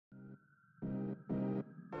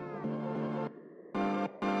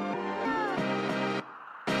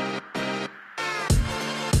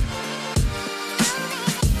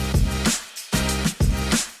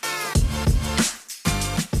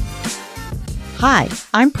Hi,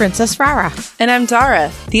 I'm Princess Rara. And I'm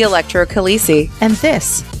Dara, the Electro Khaleesi. And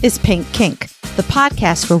this is Pink Kink, the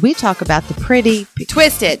podcast where we talk about the pretty,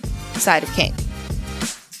 twisted side of kink.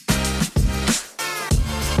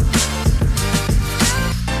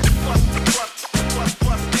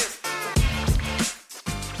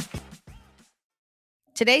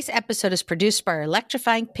 Today's episode is produced by our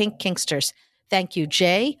electrifying Pink Kinksters. Thank you,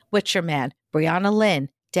 Jay, Witcherman, Brianna Lynn,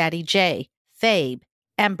 Daddy J, Fabe,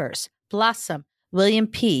 Embers, Blossom, William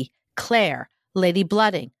P., Claire, Lady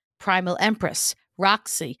Blooding, Primal Empress,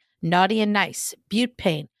 Roxy, Naughty and Nice, Butte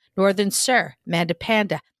Pain, Northern Sir, Manda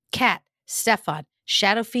Panda, Kat, Stefan,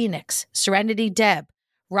 Shadow Phoenix, Serenity Deb,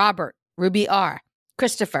 Robert, Ruby R,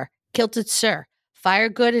 Christopher, Kilted Sir,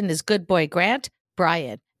 Firegood and his good boy Grant,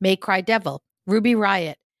 Brian, May Cry Devil, Ruby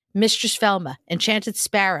Riot, Mistress Velma, Enchanted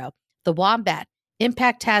Sparrow, The Wombat,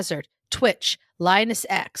 Impact Hazard, Twitch, Lioness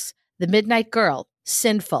X, The Midnight Girl,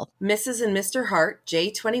 Sinful, Mrs. and Mr. Hart,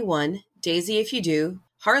 J21, Daisy If You Do,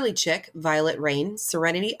 Harley Chick, Violet Rain,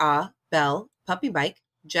 Serenity Ah, Belle, Puppy Bike,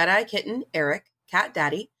 Jedi Kitten, Eric, Cat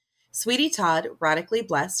Daddy, Sweetie Todd, Radically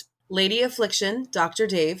Blessed, Lady Affliction, Dr.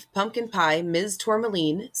 Dave, Pumpkin Pie, Ms.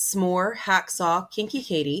 Tourmaline, S'more, Hacksaw, Kinky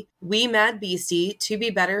Katie, Wee Mad Beastie, To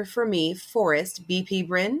Be Better For Me, Forrest, BP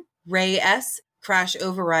Bryn, Ray S, Crash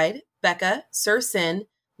Override, Becca, Sir Sin,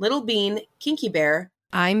 Little Bean, Kinky Bear,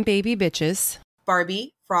 I'm Baby Bitches,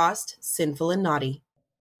 Barbie, Frost, Sinful and Naughty.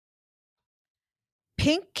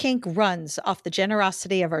 Pink Kink runs off the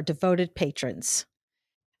generosity of our devoted patrons.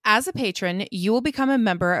 As a patron, you will become a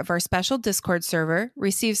member of our special Discord server,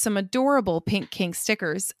 receive some adorable Pink Kink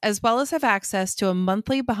stickers, as well as have access to a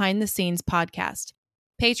monthly behind-the-scenes podcast.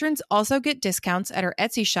 Patrons also get discounts at our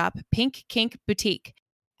Etsy shop, Pink Kink Boutique,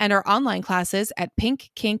 and our online classes at Pink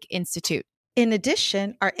Kink Institute. In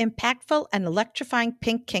addition, our impactful and electrifying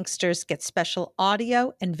Pink Kinksters get special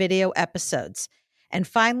audio and video episodes. And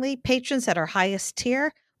finally, patrons at our highest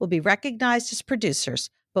tier will be recognized as producers,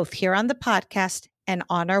 both here on the podcast and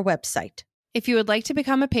on our website. If you would like to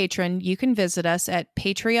become a patron, you can visit us at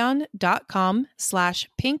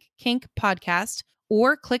patreon.com/pinkkinkpodcast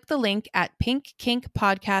or click the link at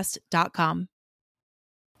pinkkinkpodcast.com.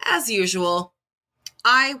 As usual,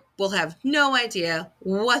 I will have no idea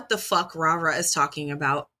what the fuck Rara is talking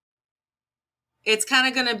about. It's kind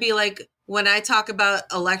of going to be like when I talk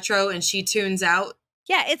about Electro and she tunes out.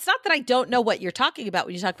 Yeah, it's not that I don't know what you're talking about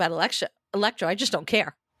when you talk about Electro. I just don't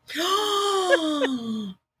care.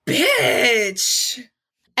 Bitch!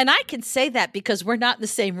 And I can say that because we're not in the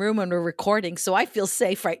same room when we're recording, so I feel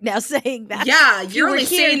safe right now saying that. Yeah, you're only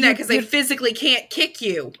here, saying that because I physically can't kick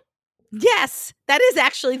you. Yes, that is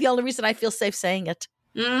actually the only reason I feel safe saying it.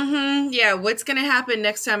 Mm-hmm. Yeah, what's going to happen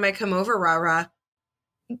next time I come over, Rara?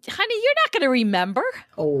 Honey, you're not going to remember.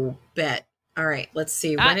 Oh, bet. All right, let's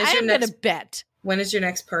see. I'm going to bet. When is your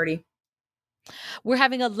next party? We're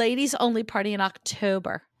having a ladies only party in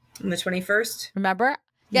October. On the 21st? Remember?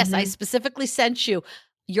 Yes, I specifically sent you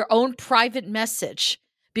your own private message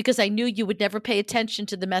because I knew you would never pay attention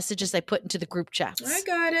to the messages I put into the group chats. I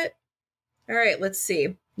got it. All right, let's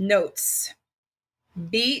see. Notes.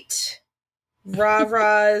 Beat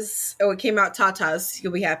Rara's. Oh, it came out Tata's.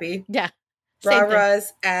 You'll be happy. Yeah.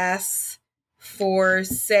 Rara's ass for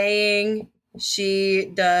saying she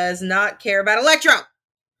does not care about Electro.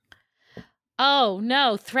 Oh,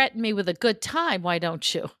 no. Threaten me with a good time. Why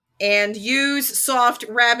don't you? And use soft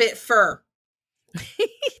rabbit fur.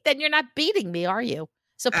 Then you're not beating me, are you?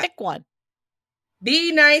 So pick one.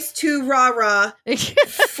 Be nice to Rara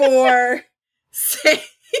for saying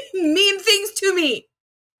mean things to me.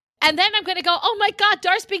 And then I'm going to go, oh my God,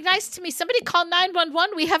 Dar's being nice to me. Somebody call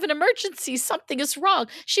 911. We have an emergency. Something is wrong.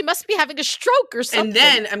 She must be having a stroke or something. And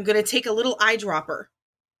then I'm going to take a little eyedropper.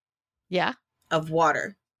 Yeah. Of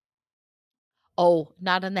water. Oh,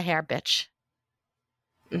 not in the hair, bitch.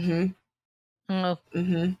 Mm-hmm. Oh.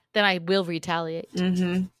 Mm-hmm. Then I will retaliate.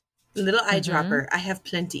 Mm-hmm. Little eyedropper. I have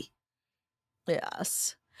plenty.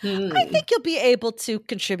 Yes. I think you'll be able to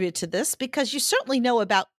contribute to this because you certainly know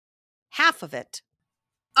about half of it.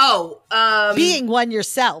 Oh, being one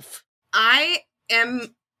yourself. I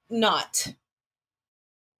am not.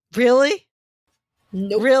 Really?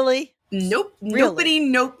 Nope. Really? Nope. Really? Nobody.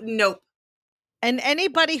 Nope. And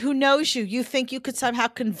anybody who knows you, you think you could somehow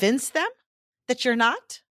convince them that you're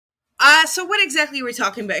not? So what exactly are we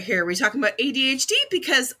talking about here? Are we talking about ADHD?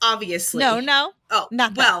 Because obviously. No. Oh,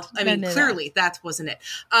 not well, that. I mean, clearly that wasn't it.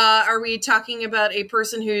 Are we talking about a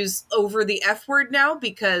person who's over the F word now?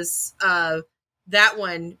 Because that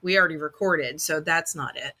one we already recorded, so that's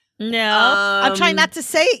not it. No, I'm trying not to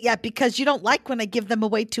say it yet because you don't like when I give them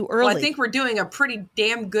away too early. Well, I think we're doing a pretty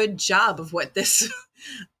damn good job of what this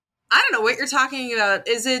I don't know what you're talking about.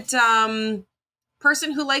 Is it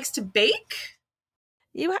person who likes to bake?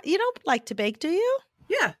 You don't like to bake, do you?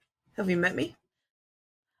 Yeah. Have you met me?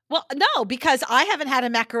 Well, no, because I haven't had a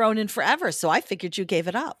macaron in forever, so I figured you gave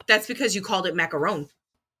it up. That's because you called it macaron.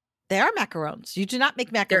 They are macarons. You do not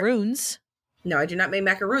make macaroons. No, I do not make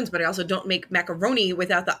macaroons, but I also don't make macaroni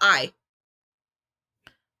without the I.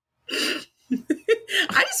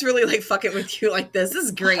 I just really like fucking with you like this. This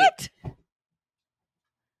is great. What?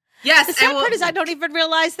 Yes. The sad part is I don't even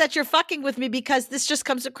realize that you're fucking with me because this just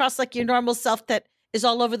comes across like your normal self that is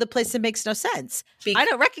all over the place and makes no sense. I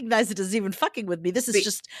don't recognize it as even fucking with me. This is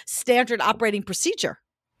just standard operating procedure.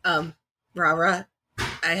 Rara,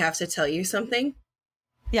 I have to tell you something.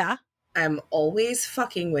 Yeah. I'm always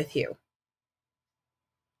fucking with you.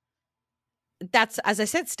 That's, as I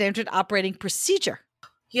said, standard operating procedure.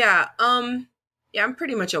 Yeah, I'm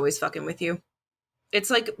pretty much always fucking with you. It's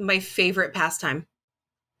like my favorite pastime.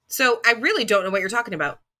 So I really don't know what you're talking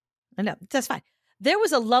about. I know, that's fine. There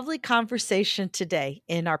was a lovely conversation today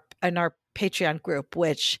in our Patreon group,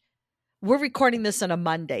 which we're recording this on a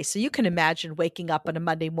Monday. So you can imagine waking up on a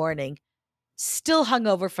Monday morning, still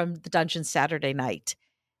hungover from the dungeon Saturday night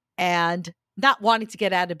and not wanting to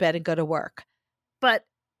get out of bed and go to work. But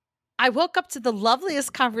I woke up to the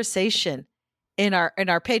loveliest conversation in our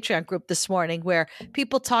Patreon group this morning where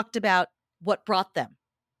people talked about what brought them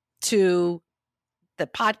to the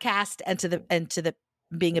podcast and to the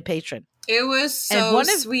being a patron. It was so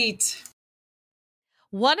sweet.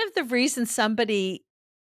 One of the reasons somebody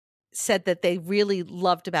said that they really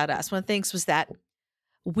loved about us, one of the things was that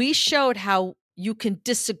we showed how you can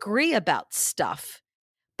disagree about stuff,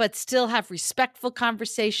 but still have respectful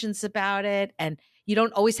conversations about it. And you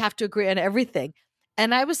don't always have to agree on everything.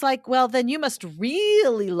 And I was like, well, then you must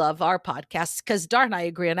really love our podcast because darn, I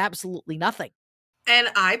agree on absolutely nothing. And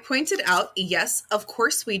I pointed out, yes, of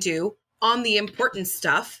course we do, on the important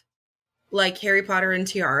stuff, like Harry Potter and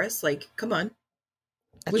tiaras. Like, come on.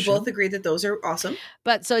 We both agree that those are awesome.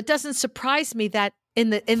 But so it doesn't surprise me that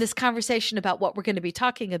in this conversation about what we're going to be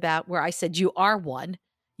talking about, where I said you are one,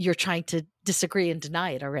 you're trying to disagree and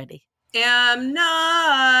deny it already. I'm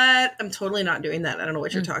totally not doing that. I don't know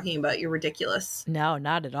what you're talking about. You're ridiculous. No,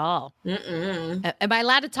 not at all. Mm-mm. Am I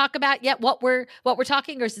allowed to talk about yet what we're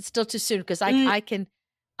talking, or is it still too soon? Because I can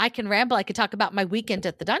ramble. I can talk about my weekend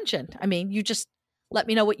at the dungeon. I mean, you just let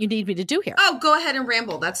me know what you need me to do here. Oh, go ahead and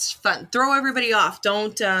ramble. That's fun. Throw everybody off.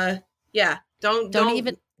 Don't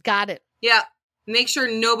even got it. Yeah. Make sure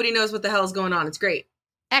nobody knows what the hell is going on. It's great.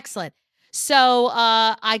 Excellent. So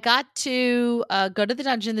I got to go to the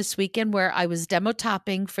dungeon this weekend where I was demo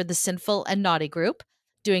topping for the Sinful and Naughty group,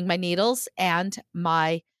 doing my needles and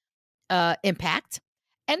my impact.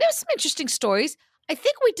 And there was some interesting stories. I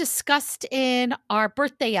think we discussed in our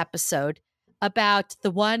birthday episode about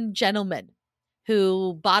the one gentleman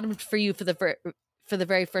who bottomed for you for the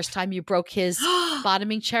very first time. You broke his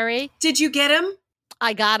bottoming cherry. Did you get him?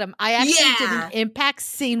 I got him. I actually did an impact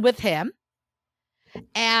scene with him.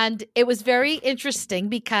 And it was very interesting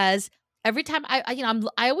because every time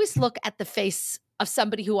I always look at the face of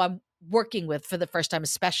somebody who I'm working with for the first time,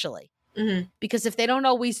 especially because if they don't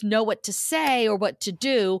always know what to say or what to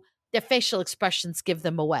do, their facial expressions give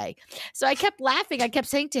them away. So I kept laughing. I kept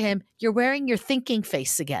saying to him, "You're wearing your thinking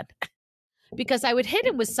face again," because I would hit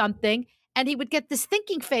him with something and he would get this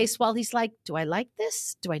thinking face while he's like, "Do I like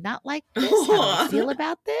this? Do I not like this? How do I feel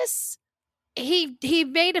about this?" He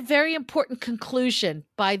made a very important conclusion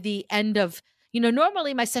by the end of,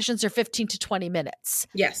 normally my sessions are 15 to 20 minutes.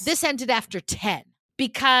 Yes. This ended after 10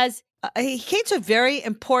 because he came to a very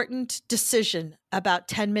important decision about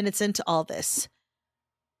 10 minutes into all this.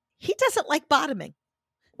 He doesn't like bottoming.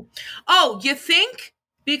 Oh, you think?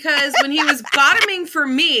 Because when he was bottoming for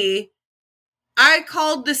me, I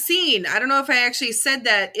called the scene. I don't know if I actually said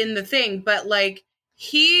that in the thing, but like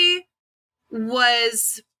he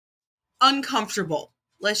was uncomfortable.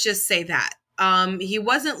 Let's just say that. He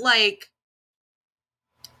wasn't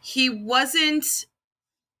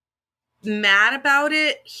mad about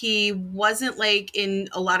it. He wasn't like in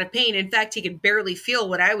a lot of pain. In fact, he could barely feel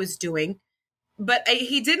what I was doing, but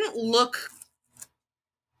he didn't look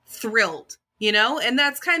thrilled, and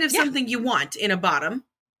that's kind of something you want in a bottom.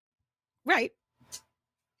 Right.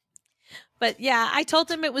 But yeah, I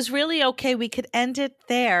told him it was really okay. We could end it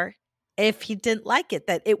there. If he didn't like it,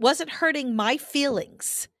 that it wasn't hurting my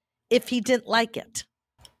feelings if he didn't like it.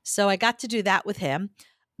 So I got to do that with him.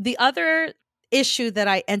 The other issue that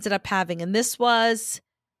I ended up having, and this was,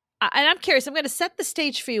 and I'm curious, I'm going to set the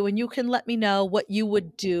stage for you and you can let me know what you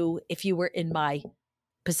would do if you were in my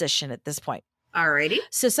position at this point. Alrighty.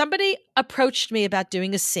 So somebody approached me about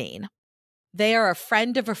doing a scene They are a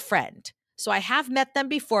friend of a friend. So I have met them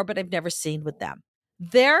before, but I've never seen with them.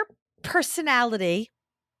 Their personality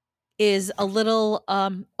is a little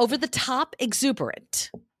over the top exuberant.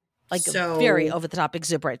 Like So very over the top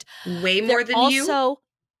exuberant. way They're more than you? also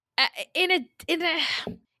in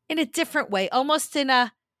a different way, almost in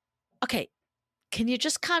a okay, can you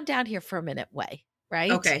just calm down here for a minute way,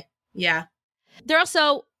 right? Okay. Yeah. They're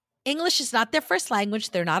also English is not their first language.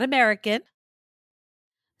 They're not American.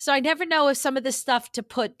 So I never know if some of this stuff to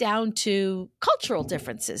put down to cultural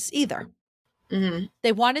differences either. Mm-hmm.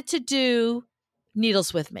 They wanted to do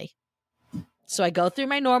needles with me. So I go through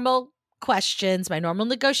my normal questions, my normal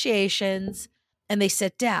negotiations, and they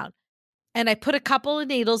sit down. And I put a couple of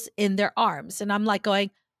needles in their arms. And I'm like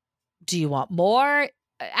going, do you want more?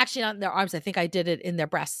 Actually, not in their arms. I think I did it in their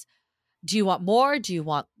breasts. Do you want more? Do you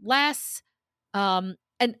want less? And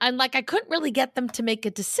I'm like, I couldn't really get them to make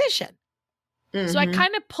a decision. So I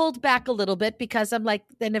kind of pulled back a little bit because I'm like,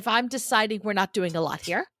 then if I'm deciding we're not doing a lot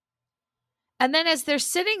here. And then as they're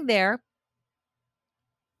sitting there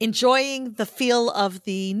enjoying the feel of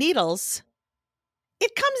the needles,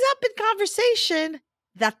 it comes up in conversation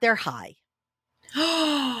that they're high.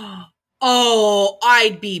 Oh,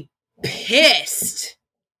 I'd be pissed.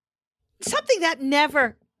 Something that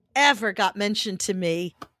never, ever got mentioned to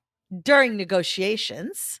me during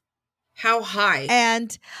negotiations. How high?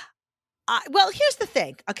 And well, here's the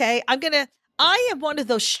thing, okay? I am one of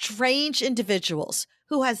those strange individuals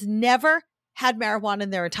who has never had marijuana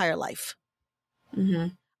in their entire life.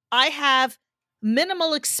 Mm-hmm. I have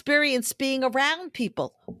minimal experience being around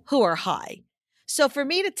people who are high. So for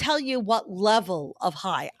me to tell you what level of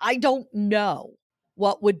high, I don't know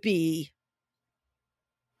what would be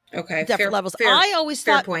Okay. different levels. I always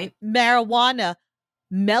thought point. marijuana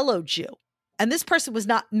mellowed you. And this person was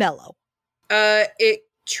not mellow. It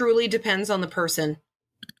truly depends on the person.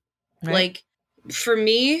 Right? Like, for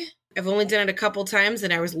me, I've only done it a couple times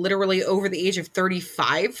and I was literally over the age of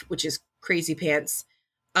 35, which is crazy pants.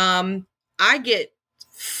 I get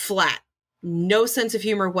flat. No sense of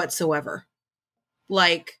humor whatsoever.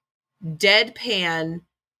 Like, deadpan,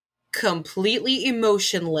 completely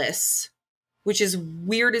emotionless, which is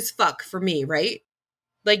weird as fuck for me, right?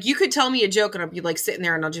 Like, you could tell me a joke and I'll be like sitting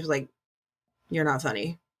there and I'll just be like, you're not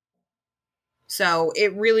funny. So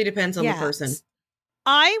it really depends on the person.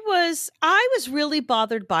 I was really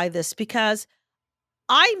bothered by this because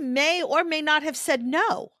I may or may not have said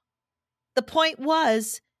no. The point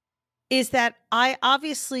is that I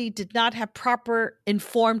obviously did not have proper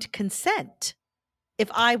informed consent if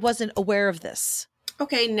I wasn't aware of this.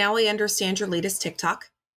 Okay, now I understand your latest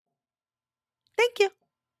TikTok. Thank you.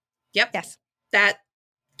 Yep. Yes. That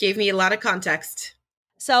gave me a lot of context.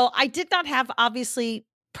 So I did not have obviously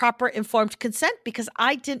proper informed consent because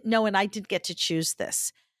I didn't know and I didn't get to choose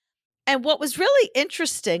this. And what was really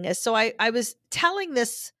interesting is, so I was telling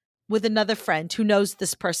this with another friend who knows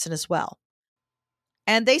this person as well.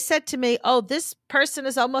 And they said to me, oh, this person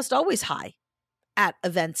is almost always high at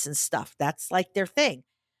events and stuff. That's like their thing.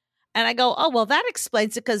 And I go, oh, well, that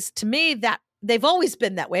explains it because to me that they've always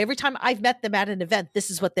been that way. Every time I've met them at an event, this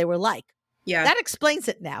is what they were like. Yeah. That explains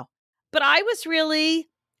it now. But I was really,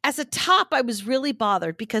 as a top, I was really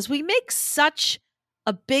bothered because we make such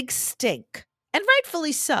a big stink, and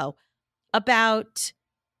rightfully so, about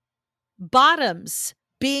bottoms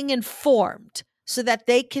being informed so that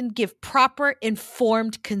they can give proper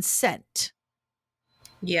informed consent.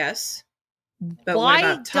 Yes. But why what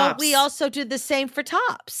about tops? don't we also do the same for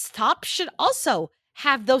tops? Tops should also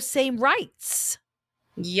have those same rights.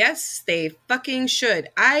 Yes, they fucking should.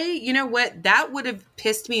 You know what? That would have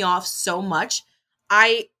pissed me off so much.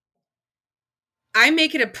 I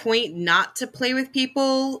make it a point not to play with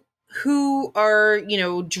people who are,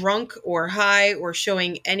 drunk or high or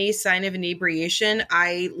showing any sign of inebriation.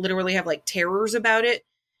 I literally have like terrors about it.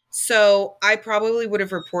 So I probably would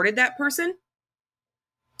have reported that person.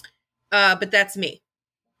 But that's me,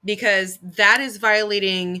 because that is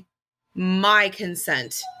violating my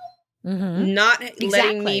consent. Mm-hmm. Not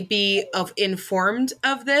letting me be informed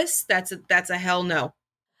of this. That's a hell no.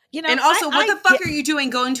 And also, what the fuck are you doing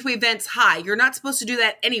going to events high? You're not supposed to do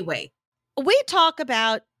that anyway. We talk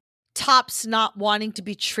about tops not wanting to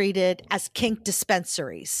be treated as kink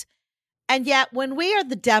dispensaries. And yet when we are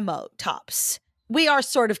the demo tops, we are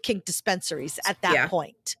sort of kink dispensaries at that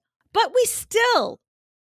point. But we still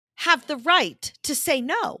have the right to say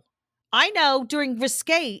no. I know during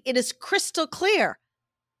Risque, it is crystal clear.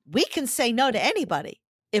 We can say no to anybody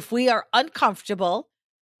if we are uncomfortable,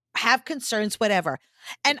 have concerns, whatever.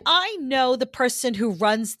 And I know the person who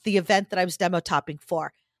runs the event that I was demo topping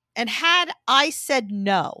for. And had I said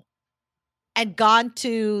no, and gone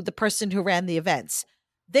to the person who ran the events,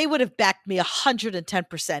 they would have backed me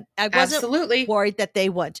 110%. I wasn't Absolutely worried that they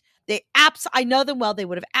wouldn't. I know them well. They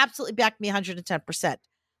would have absolutely backed me 110%.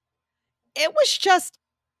 It was just,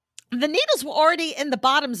 the needles were already in the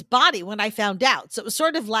bottom's body when I found out. So it was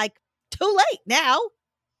sort of like, too late now.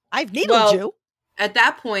 I've needled you. At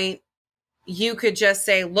that point, you could just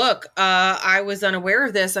say, look, I was unaware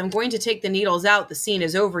of this. I'm going to take the needles out. The scene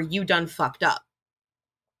is over. You done fucked up.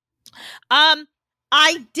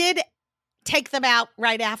 I did take them out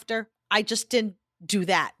right after. I just didn't do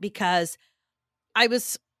that because I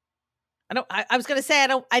was going to say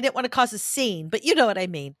I didn't want to cause a scene, but you know what I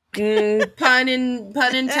mean. Pun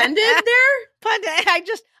intended there?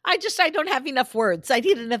 I don't have enough words. I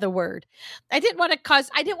need another word. I didn't want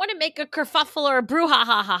to make a kerfuffle or a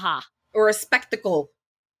brouhaha. Or a spectacle.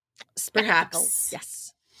 Perhaps.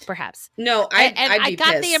 Yes, perhaps. No, I'd be pissed.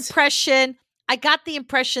 I got the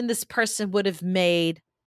impression this person would have made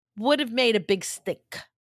a big stink.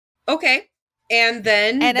 Okay. And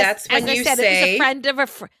then that's when you say...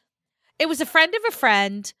 It was a friend of a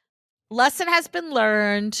friend. Lesson has been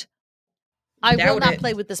learned. I will not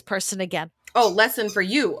play with this person again. Oh, lesson for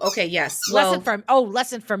you. Okay, yes. Lesson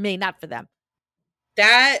for me, not for them.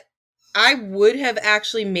 That I would have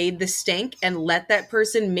actually made the stink and let that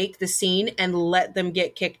person make the scene and let them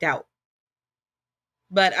get kicked out.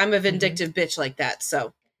 But I'm a vindictive bitch like that,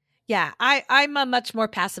 so. Yeah, I'm a much more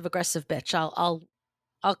passive aggressive bitch.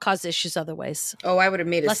 I'll cause issues other ways. Oh, I would have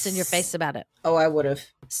made less in your face about it. Oh, I would have.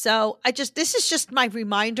 So this is just my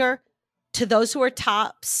reminder to those who are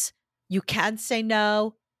tops. You can say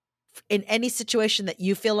no in any situation that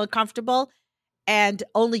you feel uncomfortable, and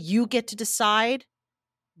only you get to decide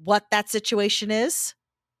what that situation is.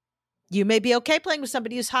 You may be okay playing with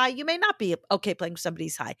somebody who's high. You may not be okay playing with somebody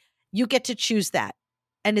who's high. You get to choose that,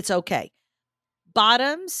 and it's okay.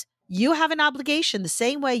 Bottoms, you have an obligation the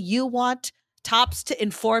same way you want tops to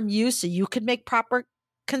inform you so you can make proper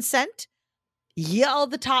consent. Yell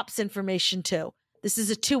the tops information too. This is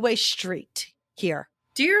a two-way street here.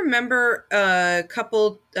 Do you remember a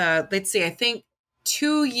couple, let's see, I think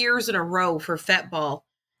 2 years in a row for Fetball,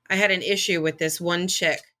 I had an issue with this one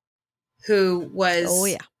chick who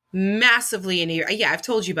was massively inebriated. Yeah, I've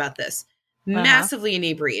told you about this. Massively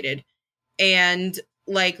inebriated. And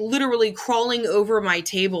like literally crawling over my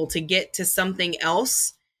table to get to something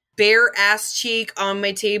else. Bare ass cheek on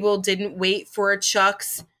my table, didn't wait for a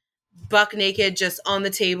Chuck's, buck naked just on the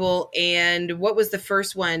table. And what was the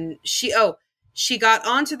first one? She got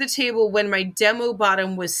onto the table when my demo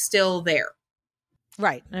bottom was still there.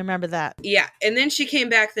 Right. I remember that. Yeah. And then she came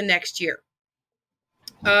back the next year.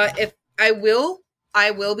 If I will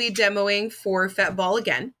be demoing for Fetball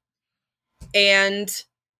again. And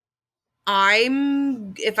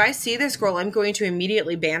if I see this girl, I'm going to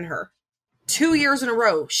immediately ban her. 2 years in a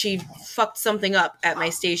row, she fucked something up at my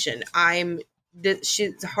station.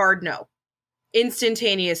 She's hard no.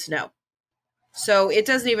 Instantaneous no. So it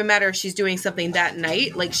doesn't even matter if she's doing something that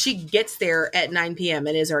night. Like, she gets there at 9 p.m.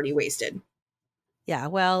 and is already wasted. Yeah,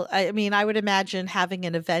 well, I mean, I would imagine having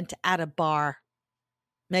an event at a bar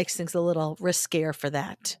makes things a little riskier for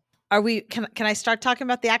that. Can I start talking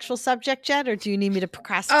about the actual subject yet, or do you need me to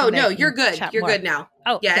procrastinate? Oh, no, you're good. You're good now.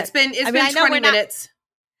 Oh, yeah, good. It's been 20 minutes.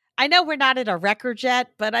 I know we're not at a record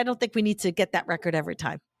yet, but I don't think we need to get that record every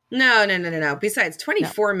time. No. Besides,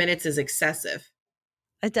 24 minutes is excessive.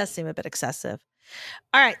 It does seem a bit excessive.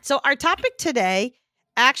 All right. So our topic today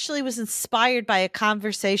actually was inspired by a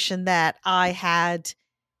conversation that I had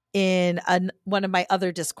in one of my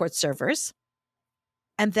other Discord servers.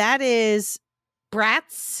 And that is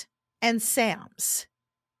Brats and Sams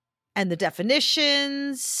and the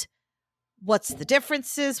definitions. What's the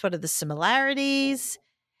differences? What are the similarities?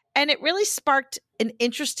 And it really sparked an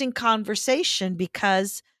interesting conversation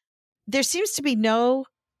because there seems to be no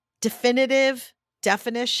definitive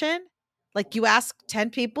definition. Like, you ask 10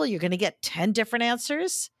 people, you're going to get 10 different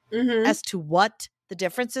answers as to what the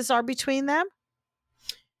differences are between them.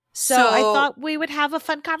 So I thought we would have a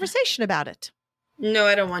fun conversation about it. No,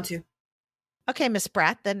 I don't want to. Okay, Miss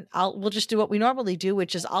Bratt, then we'll just do what we normally do,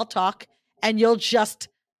 which is I'll talk and you'll just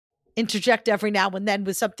interject every now and then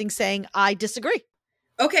with something saying, I disagree.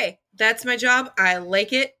 Okay, that's my job. I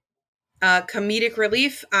like it. Comedic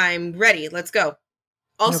relief. I'm ready. Let's go.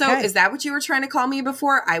 Also, Is that what you were trying to call me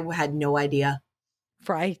before? I had no idea.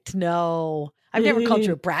 Right. No. I've never called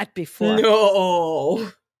you a brat before.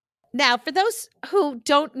 No. Now, for those who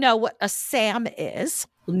don't know what a Sam is.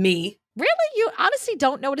 Me. Really? You honestly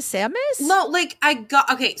don't know what a Sam is? No, like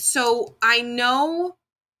okay, so I know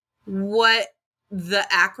what the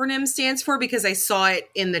acronym stands for because I saw it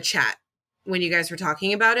in the chat. when you guys were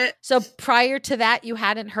talking about it. So prior to that, you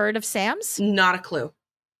hadn't heard of Sam's? Not a clue.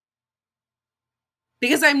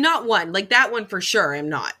 Because I'm not one. Like that one for sure, I'm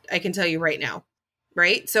not. I can tell you right now.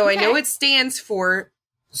 Right? So Okay. I know it stands for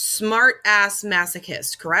smart ass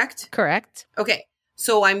masochist, correct? Correct. Okay.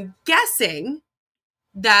 So I'm guessing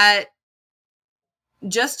that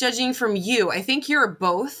just judging from you, I think you're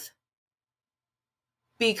both,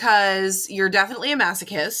 because you're definitely a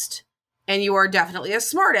masochist and you are definitely a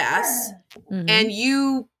smartass, and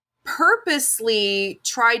you purposely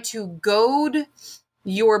try to goad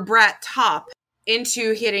your brat top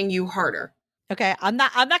into hitting you harder. Okay, I'm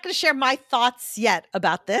not going to share my thoughts yet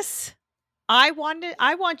about this. I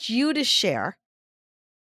want you to share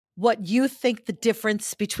what you think the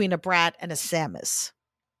difference between a brat and a Sam is.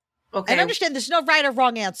 Okay. And understand there's no right or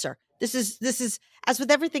wrong answer. This is as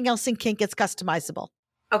with everything else in kink, it's customizable.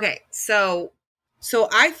 Okay, so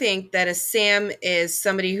I think that a Sam is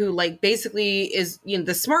somebody who, like, basically is, you know,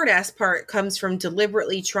 the smart ass part comes from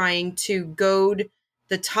deliberately trying to goad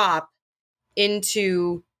the top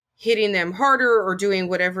into hitting them harder or doing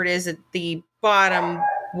whatever it is that the bottom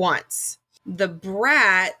wants. The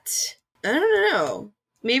brat, I don't know.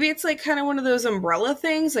 Maybe it's like kind of one of those umbrella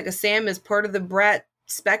things, like a Sam is part of the brat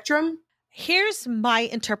spectrum. Here's my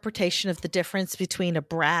interpretation of the difference between a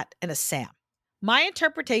brat and a Sam. My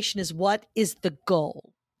interpretation is what is the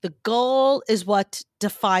goal. The goal is what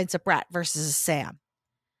defines a brat versus a Sam.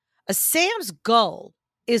 A Sam's goal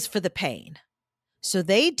is for the pain. So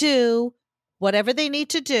they do whatever they need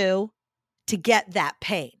to do to get that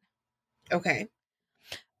pain. Okay.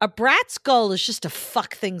 A brat's goal is just to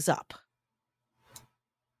fuck things up.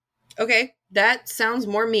 Okay. That sounds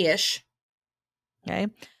more me-ish. Okay.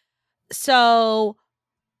 So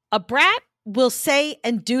a brat will say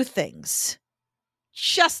and do things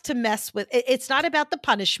just to mess with it. It's not about the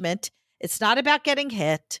punishment. It's not about getting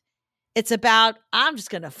hit. It's about, I'm just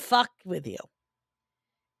going to fuck with you.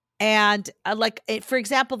 And for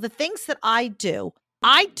example, the things that I do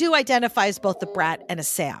identify as both a brat and a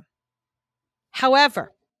Sam.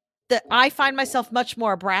 However, I find myself much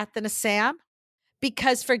more a brat than a Sam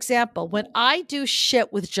because, for example, when I do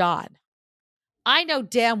shit with John, I know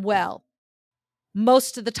damn well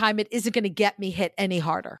most of the time it isn't going to get me hit any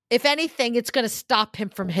harder. If anything, it's going to stop him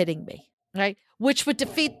from hitting me, right? Which would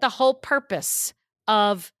defeat the whole purpose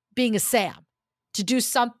of being a Sam, to do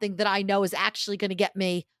something that I know is actually going to get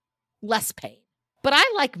me less pain. But I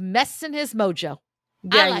like messing his mojo.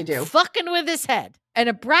 Yeah, I like you do. fucking with his head. And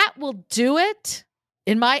a brat will do it,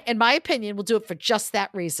 in my opinion, will do it for just that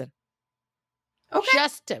reason. Okay.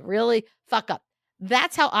 Just to really fuck up.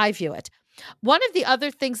 That's how I view it. One of the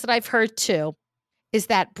other things that I've heard too is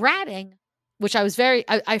that bratting, which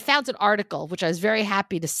I found an article, which I was very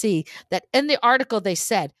happy to see, that in the article they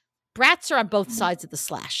said, brats are on both sides of the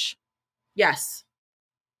slash. Yes.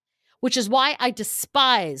 Which is why I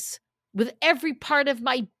despise with every part of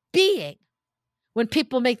my being when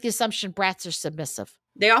people make the assumption brats are submissive.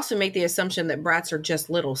 They also make the assumption that brats are just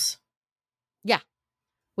littles. Yeah.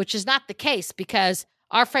 Which is not the case because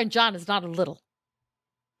our friend John is not a little.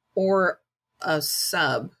 Or a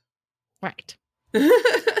sub. Right.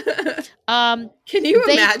 Can you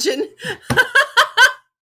imagine?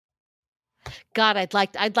 God, I'd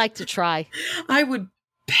like to try. I would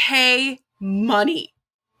pay money.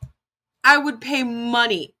 I would pay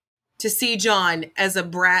money to see John as a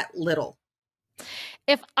brat little.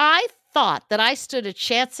 If I thought that I stood a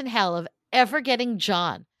chance in hell of ever getting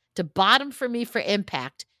John to bottom for me for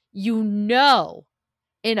impact, in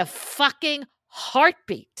a fucking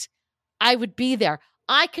heartbeat, I would be there.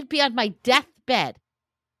 I could be on my deathbed.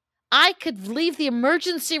 I could leave the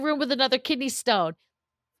emergency room with another kidney stone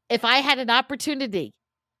if I had an opportunity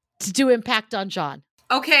to do impact on John.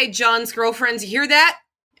 Okay, John's girlfriends, you hear that?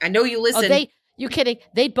 I know you listen. You kidding?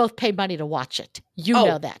 They'd both pay money to watch it. You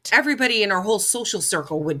know that. Everybody in our whole social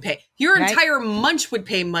circle would pay. Your entire munch would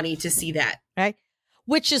pay money to see that. Right?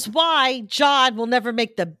 Which is why John will never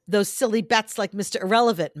make those silly bets like Mr.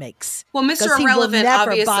 Irrelevant makes. Well, Mr. Irrelevant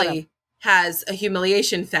obviously has a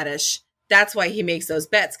humiliation fetish. That's why he makes those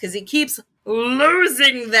bets, because he keeps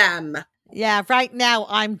losing them. Yeah, right now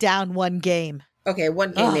I'm down one game. Okay,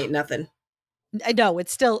 one game ain't nothing. I know,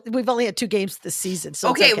 it's still, we've only had 2 games this season. So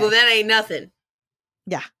okay, well, that ain't nothing.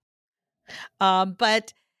 Yeah.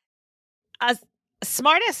 But a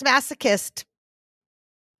smartass masochist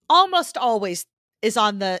almost always is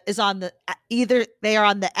on the either they are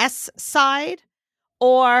on the S side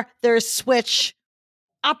or there's switch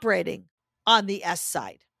operating on the S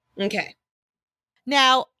side. Okay.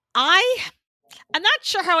 Now, I'm not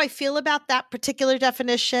sure how I feel about that particular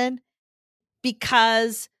definition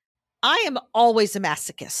because I am always a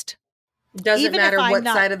masochist. Doesn't Even matter if I'm what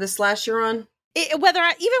not- side of the slash you're on. Even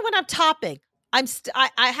when I'm topping, I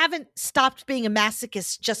haven't stopped being a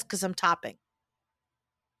masochist just because I'm topping.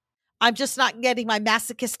 I'm just not getting my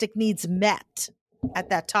masochistic needs met at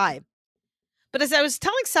that time. But as I was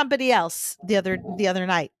telling somebody else the other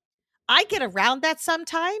night, I get around that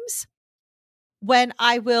sometimes when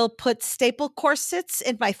I will put staple corsets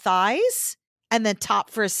in my thighs and then top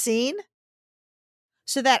for a scene,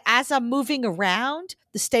 so that as I'm moving around,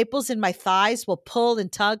 the staples in my thighs will pull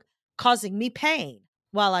and tug, causing me pain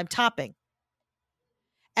while I'm topping.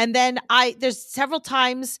 And then there's several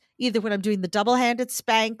times, either when I'm doing the double-handed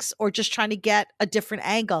spanks or just trying to get a different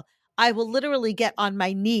angle, I will literally get on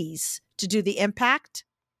my knees to do the impact.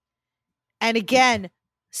 And again,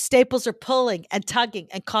 staples are pulling and tugging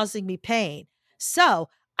and causing me pain. So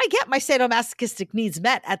I get my sadomasochistic needs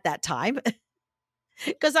met at that time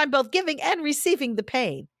because I'm both giving and receiving the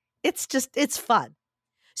pain. It's fun.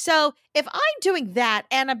 So if I'm doing that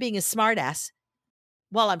and I'm being a smartass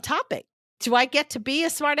while I'm topping, do I get to be a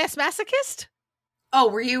smartass masochist? Oh,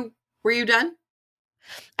 were you done?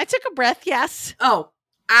 I took a breath, yes. Oh,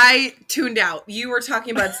 I tuned out. You were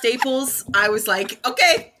talking about staples. I was like,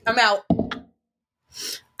 okay, I'm out.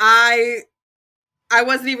 I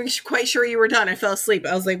wasn't even quite sure you were done. I fell asleep.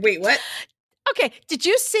 I was like, wait, what? Okay, did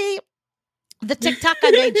you see the TikTok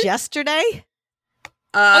I made yesterday?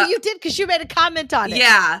 Oh, you did, because you made a comment on it.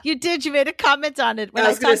 Yeah. You did. You made a comment on it. When I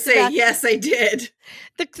was going to say, about, yes, I did.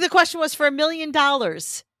 The question was, for $1 million,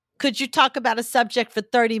 could you talk about a subject for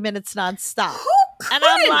 30 minutes nonstop? Who couldn't?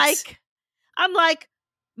 And I'm like,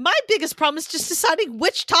 my biggest problem is just deciding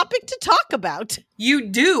which topic to talk about. You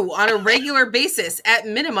do, on a regular basis, at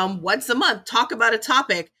minimum, once a month, talk about a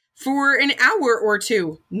topic for an hour or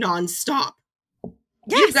two, nonstop.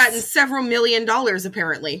 Yes. You've gotten several $1 million,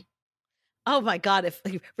 apparently. Oh my God,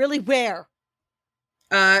 really, where?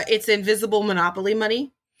 It's invisible Monopoly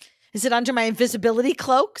money. Is it under my invisibility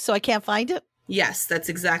cloak so I can't find it? Yes, that's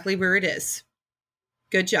exactly where it is.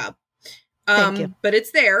 Good job. Thank you. But it's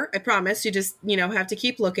there, I promise. You just, have to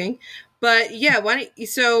keep looking. But yeah,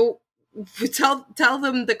 tell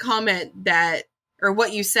them the comment or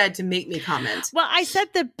what you said to make me comment. Well, I said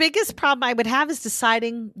the biggest problem I would have is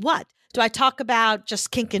deciding what. Do I talk about just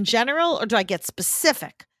kink in general, or do I get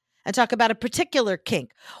specific and talk about a particular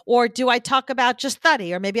kink? Or do I talk about just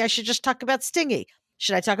thuddy? Or maybe I should just talk about stingy?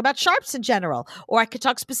 Should I talk about sharps in general? Or I could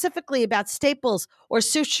talk specifically about staples or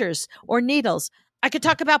sutures or needles. I could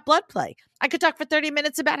talk about blood play. I could talk for 30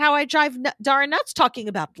 minutes about how I drive Dara nuts talking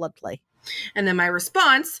about blood play. And then my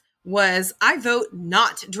response was, I vote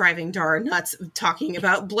not driving Dara nuts talking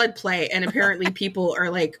about blood play. And apparently people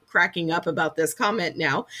are like cracking up about this comment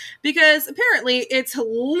now, because apparently it's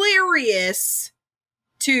hilarious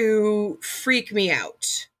to freak me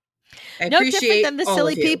out. I no appreciate different than the all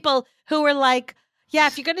silly of you. people who are like, yeah,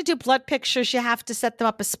 if you're going to do blood pictures, you have to set them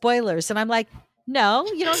up as spoilers. And I'm like, no,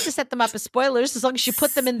 you don't have to set them up as spoilers as long as you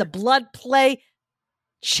put them in the blood play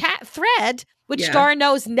chat thread, which Dara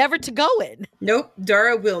knows never to go in. Nope,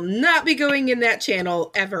 Dara will not be going in that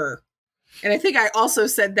channel ever. And I think I also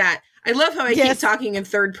said that. I love how I keep talking in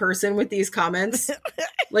third person with these comments.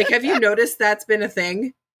 Like, have you noticed that's been a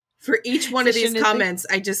thing? For each one of these comments,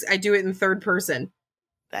 I do it in third person.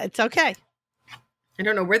 It's okay. I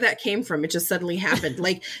don't know where that came from. It just suddenly happened.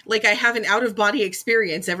 like I have an out-of-body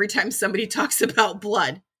experience every time somebody talks about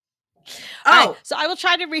blood. Oh, right, so I will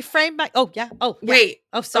try to reframe my. Oh yeah. Oh yeah. Wait.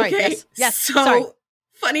 Oh sorry. Okay. Yes. So sorry.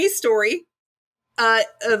 Funny story.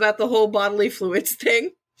 About the whole bodily fluids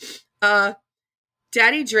thing.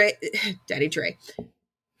 Daddy J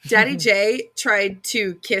tried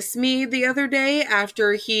to kiss me the other day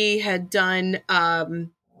after he had done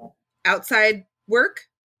outside work,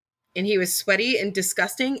 and he was sweaty and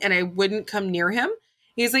disgusting, and I wouldn't come near him.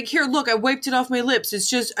 He's like, here, look, I wiped it off my lips. It's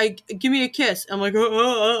just, give me a kiss. I'm like,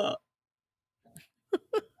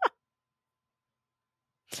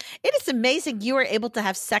 It is amazing you are able to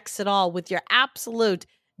have sex at all with your absolute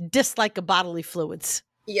dislike of bodily fluids.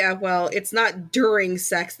 Yeah, well, it's not during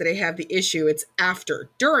sex that I have the issue. It's after.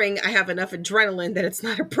 During, I have enough adrenaline that it's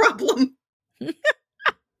not a problem.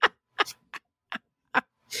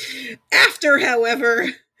 After, however,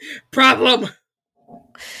 problem.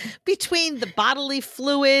 Between the bodily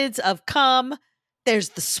fluids of cum, there's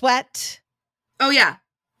the sweat. Oh, yeah.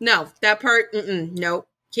 No, that part, nope.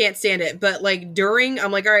 Can't stand it. But like during,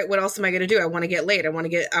 I'm like, all right, what else am I going to do? I want to get laid. I want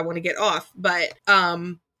to get off. But,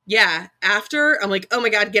 yeah, after, I'm like, oh my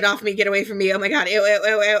God, get off me, get away from me. Oh my God, ew, ew,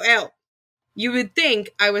 ew, ew, ew. You would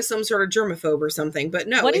think I was some sort of germaphobe or something, but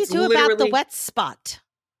no. What do you do about the wet spot?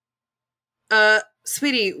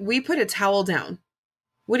 Sweetie, we put a towel down.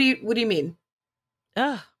 What do you mean?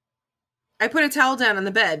 Ugh. I put a towel down on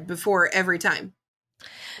the bed before every time.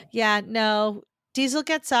 Yeah, no. Diesel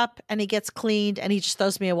gets up and he gets cleaned and he just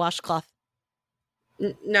throws me a washcloth.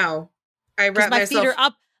 No. I Because wrap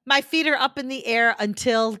myself... my feet are up in the air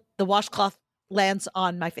until the washcloth lands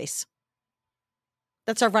on my face.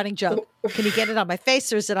 That's our running joke. Can you get it on my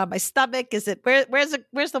face or is it on my stomach? Is it where's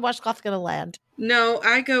the washcloth going to land? No,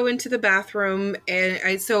 I go into the bathroom and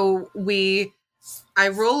I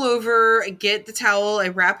roll over, I get the towel, I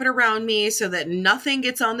wrap it around me so that nothing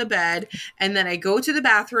gets on the bed, and then I go to the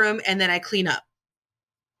bathroom and then I clean up.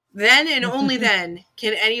 Then and only then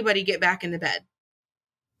can anybody get back in the bed.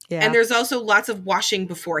 Yeah. And there's also lots of washing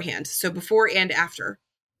beforehand. So before and after.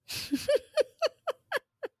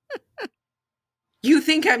 You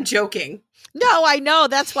think I'm joking? No, I know.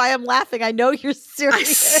 That's why I'm laughing. I know you're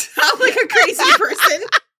serious. I sound like a crazy person.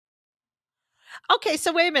 Okay,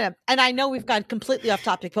 so wait a minute. And I know we've gone completely off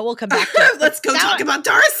topic, but we'll come back to it. Let's go talk about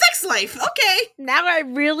Dara's sex life. Okay. Now I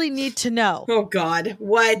really need to know. Oh, God.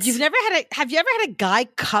 What? Have you ever had a guy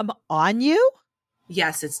come on you?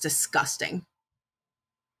 Yes, it's disgusting.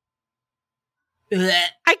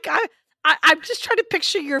 I'm just trying to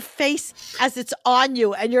picture your face as it's on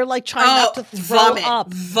you and you're like trying not to throw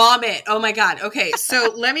up. Vomit. Oh my God. Okay.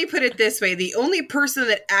 So let me put it this way. The only person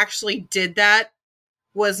that actually did that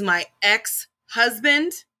was my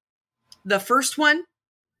ex-husband, the first one.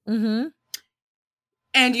 Mm-hmm.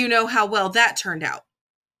 And you know how well that turned out.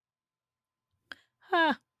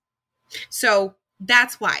 Huh. So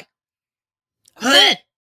that's why.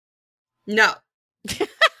 No.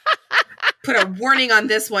 Put a warning on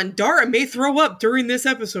this one. Dara may throw up during this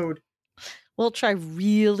episode. We'll try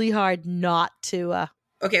really hard not to.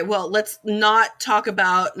 Okay, well, let's not talk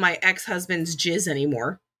about my ex-husband's jizz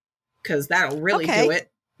anymore. Because that'll really do it.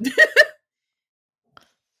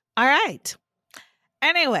 All right.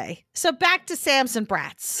 Anyway, so back to Sam's and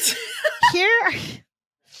Brats. Here,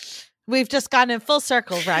 we've just gone in full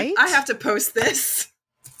circle, right? I have to post this.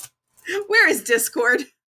 Where is Discord?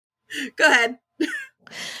 Go ahead.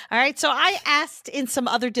 All right. So I asked in some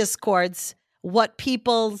other Discords what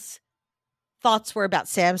people's thoughts were about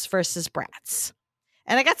Sam's versus Brats.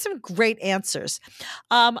 And I got some great answers.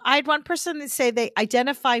 I had one person say they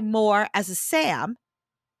identify more as a Sam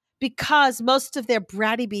because most of their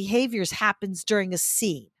bratty behaviors happens during a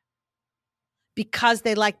scene because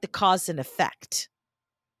they like the cause and effect.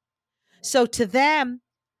 So to them,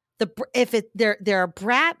 they're a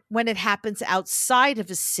brat when it happens outside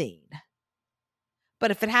of a scene. But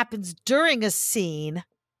if it happens during a scene,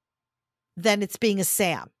 then it's being a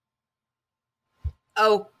Sam.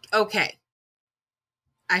 Oh, okay.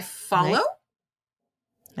 I follow.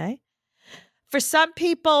 Okay. For some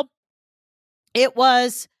people, it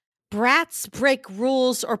was Brats break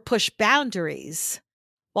rules or push boundaries,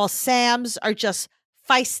 while Sams are just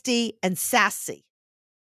feisty and sassy,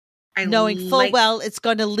 knowing full well it's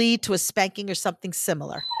going to lead to a spanking or something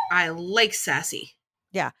similar. I like sassy.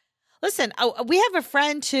 Yeah. Listen, we have a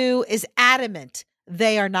friend who is adamant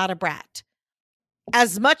they are not a brat.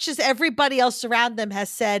 As much as everybody else around them has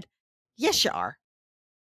said, yes, you are.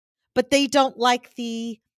 But they don't like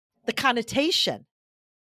the connotation,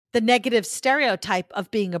 the negative stereotype of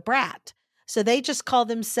being a brat. So they just call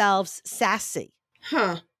themselves sassy.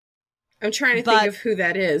 Huh. I'm trying to think of who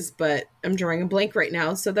that is, but I'm drawing a blank right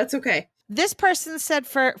now, so that's okay. This person said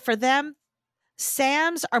for them,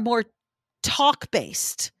 Sams are more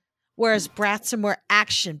talk-based, whereas Brats are more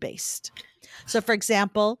action-based. So, for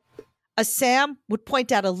example, a Sam would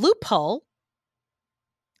point out a loophole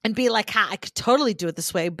and be like, I could totally do it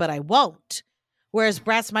this way, but I won't. Whereas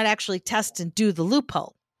Brats might actually test and do the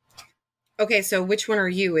loophole. Okay, so which one are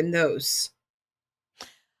you in those?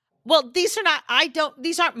 Well, these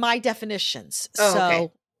aren't my definitions. Oh, so,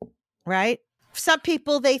 okay. Right? Some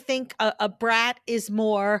people, they think a brat is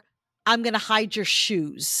more, I'm going to hide your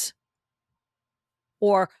shoes.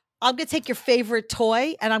 Or I'm going to take your favorite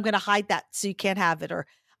toy and I'm going to hide that so you can't have it. Or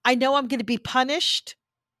I know I'm going to be punished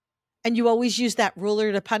and you always use that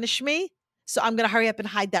ruler to punish me. So I'm going to hurry up and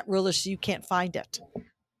hide that ruler so you can't find it.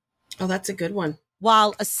 Oh, that's a good one.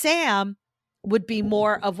 While a Sam would be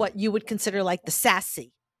more of what you would consider like the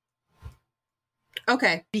sassy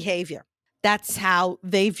behavior. That's how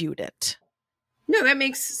they viewed it. No, that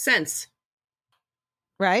makes sense.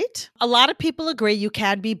 Right? A lot of people agree you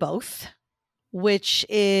can be both, which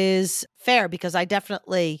is fair because I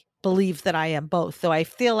definitely believe that I am both, though I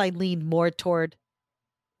feel I lean more toward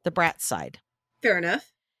the brat side. Fair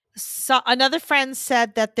enough. So another friend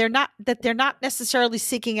said that they're not necessarily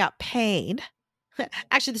seeking out pain.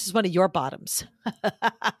 Actually, this is one of your bottoms.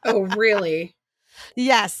 Oh, really?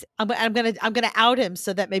 Yes, I'm gonna out him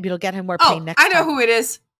so that maybe it'll get him more pain next time. I know who it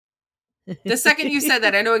is. The second you said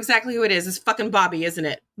that, I know exactly who it is. It's fucking Bobby, isn't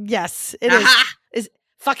it? Yes, it is. Is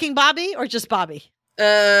fucking Bobby or just Bobby?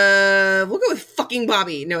 We'll go with fucking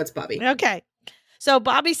Bobby. No, it's Bobby. Okay. So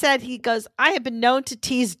Bobby said, he goes, I have been known to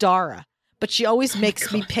tease Dara, but she always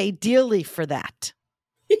makes me pay dearly for that.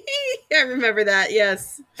 I remember that.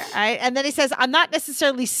 Yes. Right? And then he says, I'm not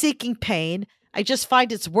necessarily seeking pain. I just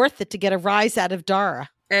find it's worth it to get a rise out of Dara.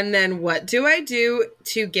 And then what do I do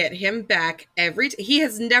to get him back he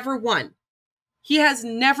has never won. He has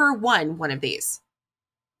never won one of these.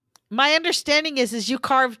 My understanding is you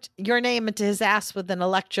carved your name into his ass with an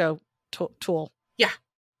electro tool. Yeah.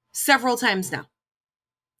 Several times now.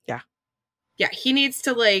 Yeah. Yeah. He needs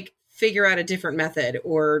to figure out a different method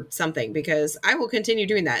or something, because I will continue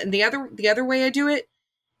doing that. And the other way I do it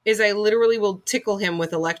is I literally will tickle him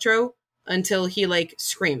with electro until he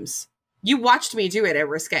screams. You watched me do it at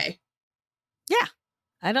Risque. Yeah.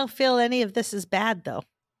 I don't feel any of this is bad though.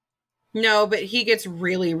 No, but he gets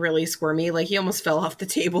really, really squirmy. He almost fell off the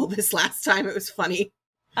table this last time. It was funny.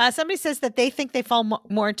 Somebody says that they think they fall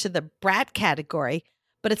more into the brat category,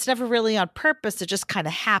 but it's never really on purpose. It just kind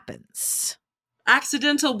of happens.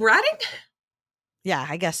 Accidental bratting? Yeah,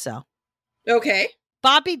 I guess so. Okay.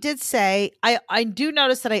 Bobby did say, I do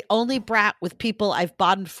notice that I only brat with people I've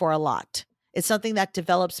bottomed for a lot. It's something that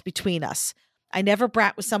develops between us. I never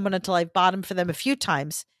brat with someone until I've bottomed for them a few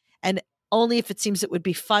times, and only if it seems it would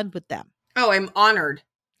be fun with them. Oh, I'm honored.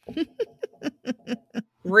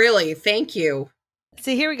 Really? Thank you.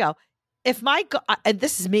 See, here we go. If my and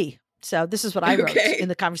this is me, so this is what I wrote in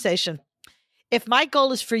the conversation. If my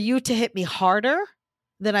goal is for you to hit me harder,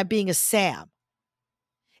 then I'm being a Sam.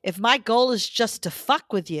 If my goal is just to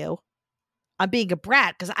fuck with you, I'm being a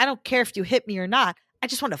brat, because I don't care if you hit me or not. I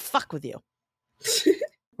just want to fuck with you.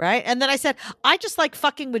 Right? And then I said, I just like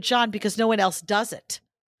fucking with John because no one else does it.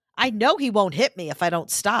 I know he won't hit me if I don't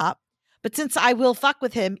stop. But since I will fuck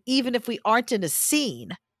with him, even if we aren't in a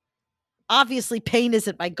scene, obviously pain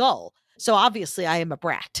isn't my goal. So obviously I am a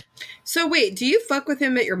brat. So wait, do you fuck with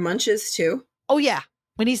him at your munches too? Oh, yeah.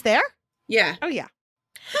 When he's there? Yeah. Oh, yeah.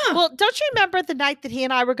 Huh. Well, don't you remember the night that he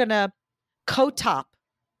and I were going to co-top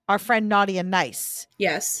our friend Naughty and Nice?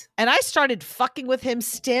 Yes. And I started fucking with him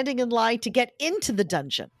standing in line to get into the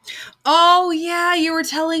dungeon. Oh, yeah. You were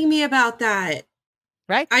telling me about that.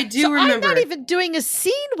 Right? I do remember. I'm not even doing a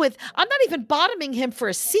scene I'm not even bottoming him for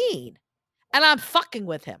a scene. And I'm fucking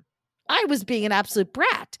with him. I was being an absolute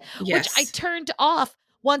brat, yes. Which I turned off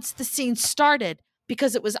once the scene started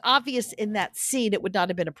because it was obvious in that scene it would not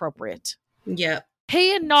have been appropriate. Yep.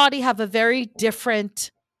 He and Naughty have a very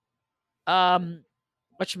different,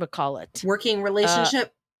 whatchamacallit? Working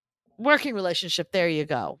relationship? Working relationship. There you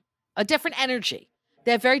go. A different energy.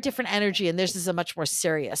 They have very different energy, and theirs is a much more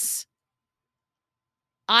serious.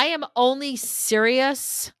 I am only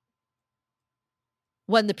serious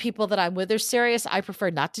when the people that I'm with are serious. I prefer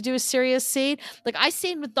not to do a serious scene. I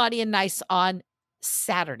seen with Naughty and Nice on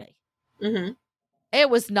Saturday. Mm-hmm. It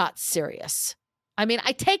was not serious. I mean,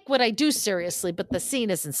 I take what I do seriously, but the scene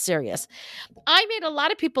isn't serious. I made a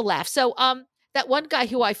lot of people laugh. So that one guy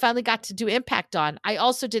who I finally got to do Impact on, I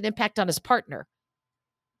also did Impact on his partner.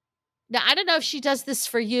 Now, I don't know if she does this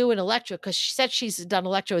for you in Electro, because she said she's done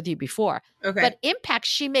Electro with you before. Okay. But Impact,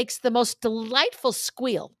 she makes the most delightful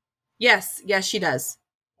squeal. Yes. Yes, she does.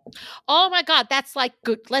 Oh, my God. That's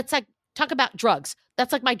good. Let's talk about drugs.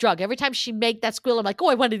 That's my drug. Every time she make that squeal, I'm like, oh,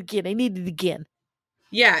 I want it again. I need it again.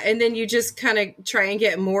 Yeah. And then you just kind of try and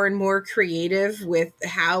get more and more creative with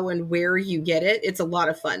how and where you get it. It's a lot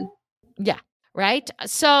of fun. Yeah. Right.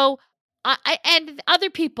 So I and other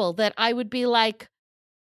people that I would be like,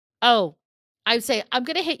 oh, I would say, I'm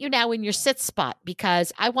going to hit you now in your sit spot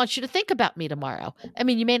because I want you to think about me tomorrow. I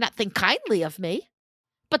mean, you may not think kindly of me,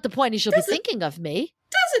 but the point is you'll be thinking of me.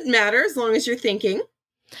 Doesn't matter as long as you're thinking.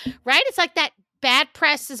 Right? It's like that bad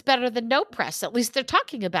press is better than no press. At least they're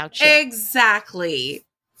talking about you. Exactly.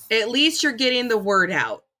 At least you're getting the word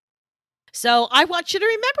out. So I want you to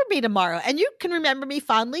remember me tomorrow. And you can remember me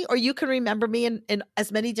fondly, or you can remember me in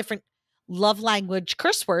as many different love language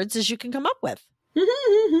curse words as you can come up with.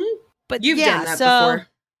 But you've done that before.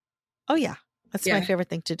 Oh yeah. That's my favorite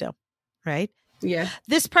thing to do. Right? Yeah.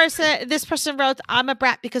 This person wrote, I'm a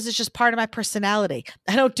brat because it's just part of my personality.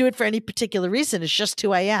 I don't do it for any particular reason. It's just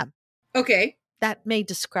who I am. Okay. That may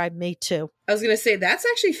describe me too. I was going to say that's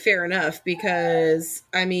actually fair enough because,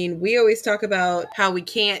 I mean, we always talk about how we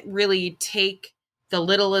can't really take the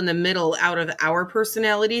little in the middle out of our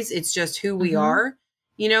personalities. It's just who we are.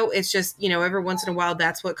 It's just, every once in a while,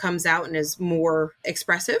 that's what comes out and is more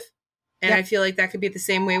expressive. And I feel like that could be the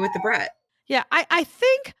same way with the brat. Yeah, I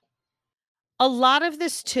think a lot of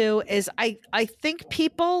this too is I think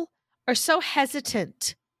people are so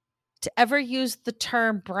hesitant to ever use the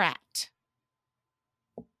term brat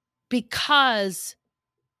because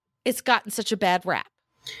it's gotten such a bad rap.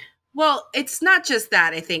 Well, it's not just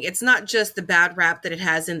that, I think. It's not just the bad rap that it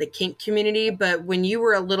has in the kink community, but when you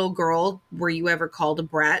were a little girl, were you ever called a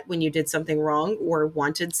brat when you did something wrong or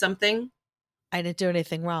wanted something? I didn't do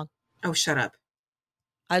anything wrong. Oh, shut up.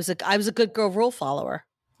 I was a good girl rule follower.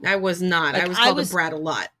 I was not. Like, I was called a brat a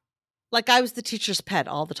lot. Like I was the teacher's pet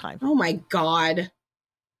all the time. Oh my God.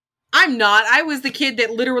 I'm not. I was the kid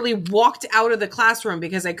that literally walked out of the classroom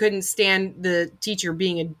because I couldn't stand the teacher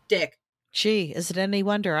being a dick. Gee, is it any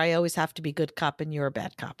wonder I always have to be good cop and you're a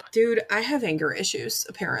bad cop? Dude, I have anger issues,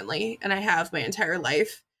 apparently, and I have my entire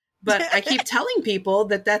life. But I keep telling people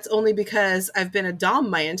that that's only because I've been a dom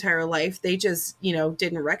my entire life. They just,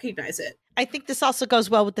 didn't recognize it. I think this also goes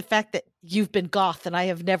well with the fact that you've been goth and I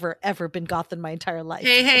have never, ever been goth in my entire life.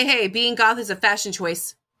 Hey, being goth is a fashion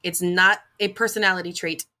choice. It's not a personality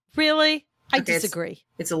trait. Really? I disagree.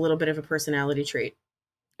 It's a little bit of a personality trait.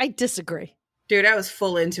 I disagree. Dude, I was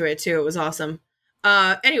full into it too. It was awesome.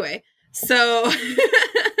 Anyway, so,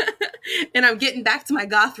 and I'm getting back to my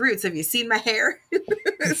goth roots. Have you seen my hair?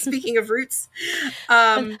 Speaking of roots.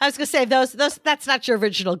 I was going to say, that's not your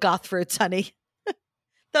original goth roots, honey.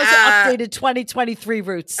 Those are updated 2023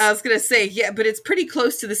 roots. I was going to say, yeah, but it's pretty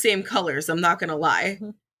close to the same colors. I'm not going to lie.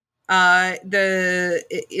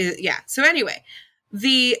 Yeah. So anyway,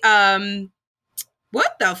 what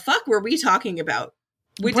the fuck were we talking about?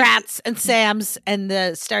 Brats and Sams and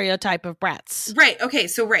the stereotype of brats. Right. Okay.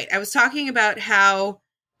 So, right. I was talking about how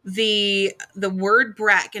the word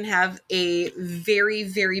brat can have a very,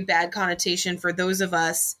 very bad connotation for those of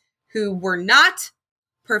us who were not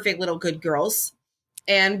perfect little good girls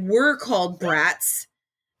and were called brats.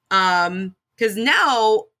 Because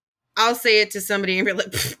now I'll say it to somebody and be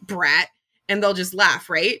like, brat, and they'll just laugh,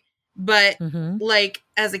 right? But like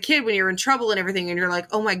as a kid, when you're in trouble and everything, and you're like,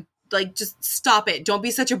 oh my, like, just stop it. Don't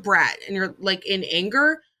be such a brat. And you're like in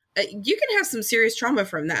anger, you can have some serious trauma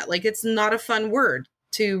from that. Like, it's not a fun word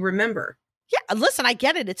to remember. Yeah. Listen, I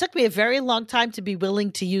get it. It took me a very long time to be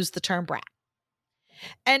willing to use the term brat.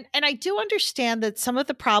 And I do understand that some of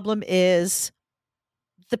the problem is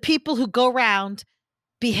the people who go around,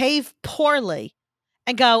 behave poorly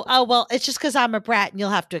and go, oh, well, it's just because I'm a brat and you'll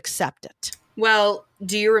have to accept it. Well,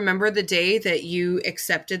 do you remember the day that you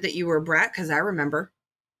accepted that you were a brat? Because I remember.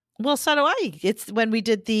 Well, so do I. It's when we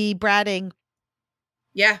did the bratting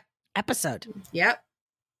episode. Yep.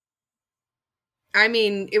 I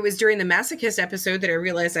mean, it was during the masochist episode that I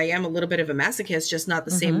realized I am a little bit of a masochist, just not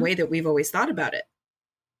the same way that we've always thought about it.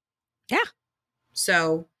 Yeah.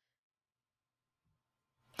 So.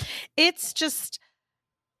 It's just,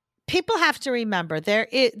 people have to remember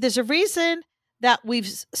there's a reason that we've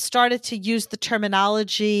started to use the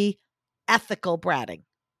terminology ethical bratting,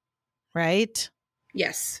 right?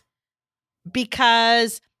 Yes.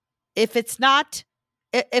 Because if it's not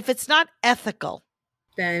ethical,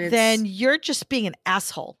 then you're just being an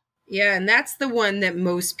asshole. Yeah, and that's the one that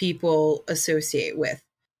most people associate with.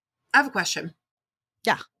 I have a question.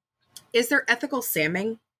 Yeah. Is there ethical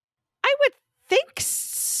samming? I would think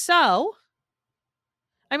so.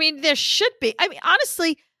 I mean, there should be. I mean,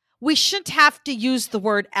 honestly, we shouldn't have to use the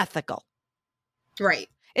word ethical. Right.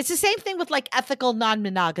 It's the same thing with like ethical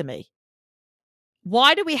non-monogamy.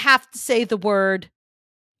 Why do we have to say the word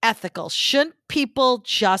ethical? Shouldn't people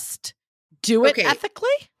just do it ethically?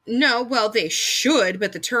 No, well, they should,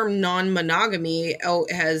 but the term non-monogamy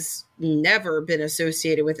has never been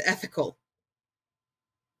associated with ethical.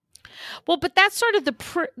 Well, but that's sort of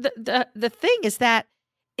the thing is that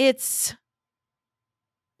if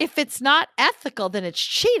it's not ethical, then it's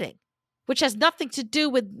cheating, which has nothing to do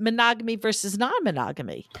with monogamy versus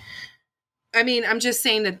non-monogamy. I mean, I'm just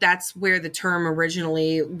saying that that's where the term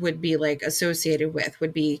originally would be like associated with,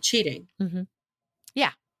 would be cheating. Mm-hmm.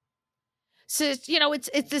 Yeah. So,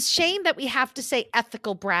 it's a shame that we have to say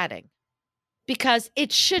ethical bratting because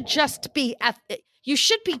it should just be, you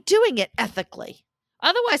should be doing it ethically.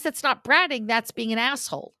 Otherwise, that's not bratting, that's being an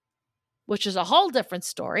asshole, which is a whole different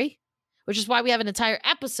story, which is why we have an entire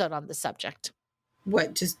episode on the subject.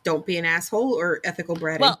 What, just don't be an asshole or ethical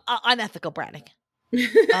bratting? Well, unethical bratting.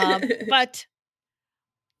 But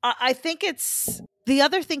I think it's, the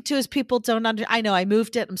other thing too is people don't I know, I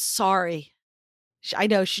moved it, I'm sorry. I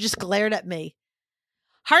know, she just glared at me.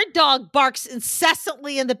 Her dog barks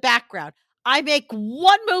incessantly in the background. I make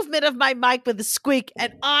one movement of my mic with a squeak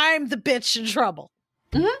and I'm the bitch in trouble.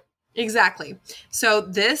 Mm-hmm. Exactly. So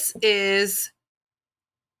this is,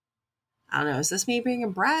 I don't know, is this me being a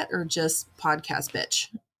brat or just podcast bitch?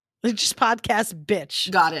 Just podcast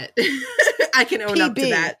bitch. Got it. I can own up to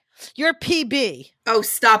that. You're PB. Oh,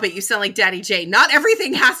 stop it. You sound like Daddy J. Not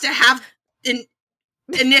everything has to have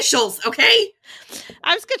initials, okay?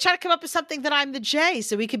 I was going to try to come up with something that I'm the J,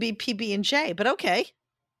 so we could be PB and J, but okay.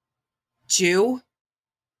 Jew?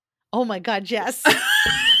 Oh my God, yes. Look,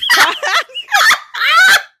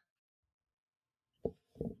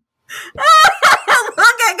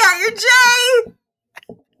 I got your J!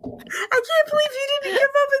 I can't believe you didn't come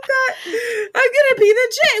up with that. I'm gonna be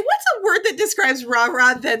the J. What's a word that describes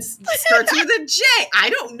rah-rah that starts with a J? I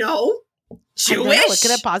don't know. Jewish? What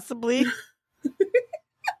could it possibly?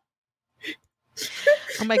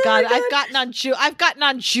 Oh my God, I've gotten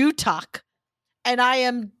on Jew talk, and I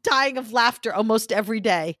am dying of laughter almost every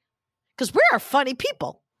day because we are funny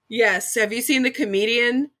people. Yes. Have you seen the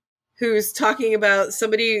comedian who's talking about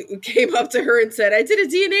somebody who came up to her and said, I did a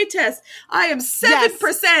DNA test. I am 7%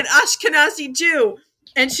 Ashkenazi Jew.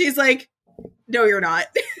 And she's like, no, you're not.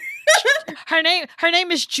 Her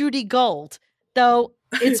name is Judy Gold, though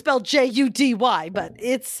it's spelled Judy, but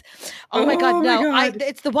it's, oh my God, no.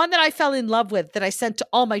 It's the one that I fell in love with that I sent to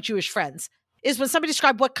all my Jewish friends, is when somebody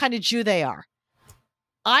described what kind of Jew they are.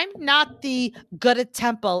 I'm not the go to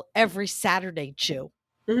temple every Saturday Jew.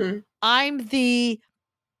 Mm-hmm. I am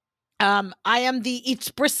the eats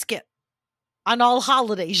brisket on all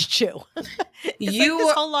holidays Jew. It's like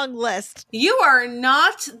this whole long list. You are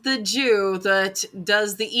not the Jew that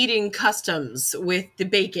does the eating customs with the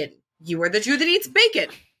bacon. You are the Jew that eats bacon.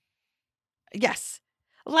 Yes.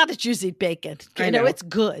 A lot of Jews eat bacon. You know, it's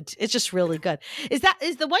good. It's just really good. Is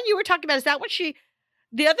the one you were talking about? Is that what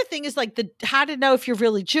the other thing is like how to know if you're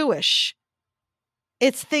really Jewish?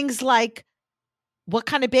 It's things like, what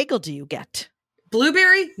kind of bagel do you get?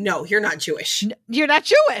 Blueberry? No, you're not Jewish. You're not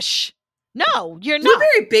Jewish. No, you're not.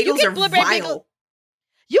 Blueberry bagels are vile.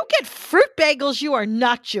 You get fruit bagels, you are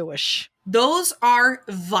not Jewish. Those are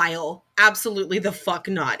vile. Absolutely the fuck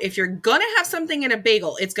not. If you're gonna have something in a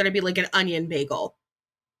bagel, it's gonna be like an onion bagel.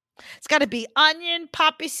 It's got to be onion,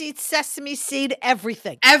 poppy seed, sesame seed,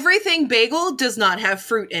 everything. Everything bagel does not have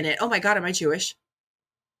fruit in it. Oh my God, am I Jewish?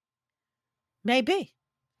 Maybe.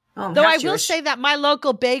 Oh, though I will say that my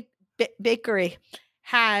local bakery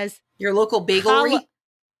has... Your local bagelry?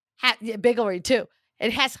 Bagelry, too.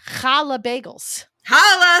 It has challah bagels.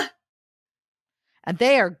 Challah! And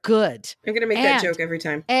they are good. I'm going to make that joke every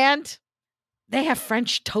time. And they have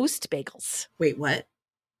French toast bagels. Wait, what?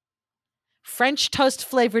 French toast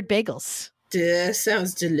flavored bagels.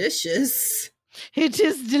 Sounds delicious. It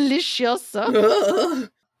is delicious.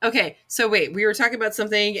 Okay, so wait, we were talking about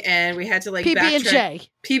something and we had to like PB&J.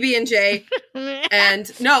 PB&J.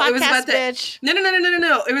 And no, it was about that.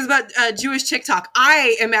 No. It was about Jewish TikTok.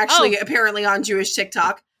 I am actually apparently on Jewish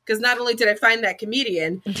TikTok because not only did I find that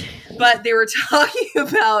comedian, but they were talking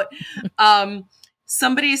about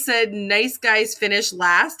somebody said nice guys finish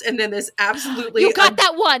last, and then this absolutely You got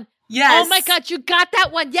that one. Yes. Oh my God, you got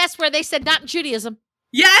that one. Yes, where they said not in Judaism.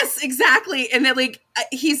 Yes, exactly. And then like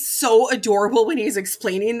he's so adorable when he's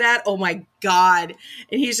explaining that. Oh my God.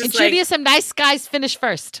 And he's just in Judaism, nice guys finish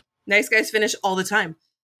first. Nice guys finish all the time.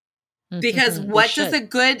 Because what does a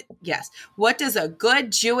good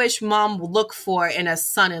Jewish mom look for in a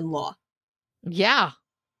son-in-law? Yeah.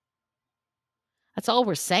 That's all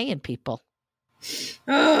we're saying, people.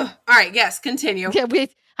 All right, yes, continue. Yeah,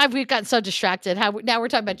 we've gotten so distracted. Now we're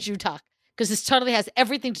talking about Jew talk because this totally has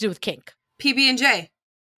everything to do with kink. PB&J.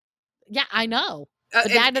 Yeah, I know.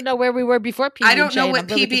 But I don't know where we were before PB&J. I don't know what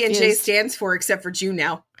PB&J stands for except for Jew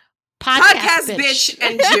now. Podcast bitch,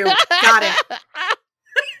 and Jew. Got it.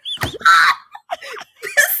 That's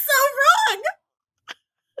so wrong.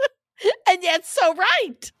 And yet so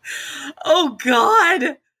right. Oh,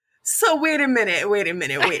 God. So wait a minute.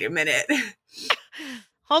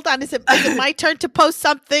 Hold on. Is it my turn to post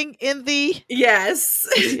something in the... Yes.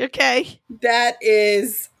 Okay. That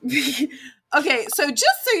is... Okay, so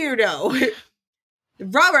just so you know,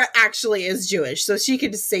 Robert actually is Jewish, so she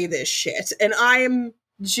could say this shit, and I'm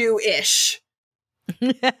Jewish.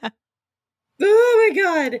 Oh my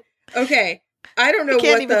God. Okay, I don't know what I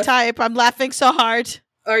can't even type. I'm laughing so hard.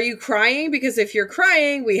 Are you crying? Because if you're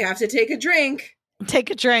crying, we have to take a drink. Take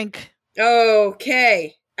a drink.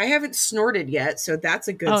 Okay. I haven't snorted yet, so that's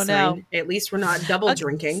a good sign. No. At least we're not double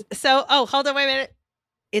drinking. So, hold on, wait a minute.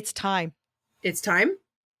 It's time. It's time?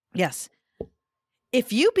 Yes.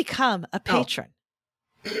 If you become a patron,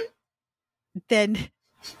 then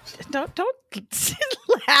don't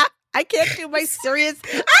laugh. I can't do my serious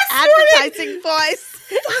advertising voice.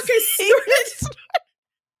 Fuck, I snorted.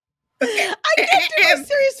 I can't do my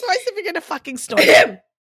serious voice if you're going to fucking snort.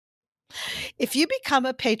 If you become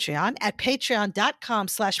a Patreon at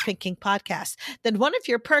patreon.com/pinkkingpodcast, then one of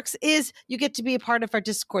your perks is you get to be a part of our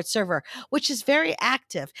Discord server, which is very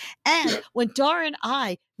active. And when Dara and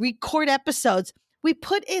I record episodes, we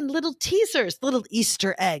put in little teasers, little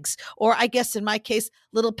Easter eggs, or I guess in my case,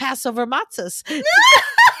 little Passover matzahs.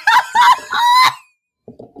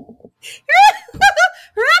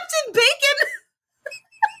 Wrapped in bacon.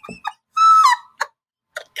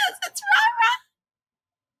 Because it's rah-rah.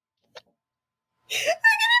 I'm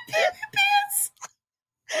gonna pee my pants.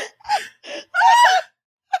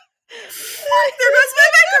 Fuck, there goes my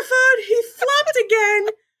microphone. He flopped again.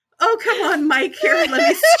 Oh, come on, Mike. Here, let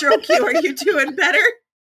me stroke you. Are you doing better?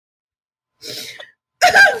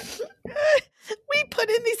 We put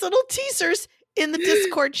in these little teasers in the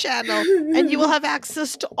Discord channel, and you will have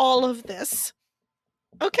access to all of this.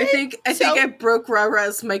 Okay. I think I broke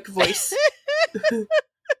Rara's mic voice.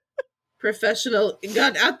 Professional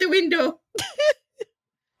got out the window.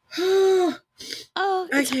 Oh,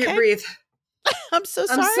 I can't breathe. I'm so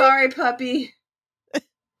sorry. I'm sorry, puppy.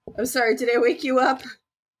 I'm sorry. Did I wake you up?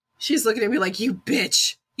 She's looking at me like, you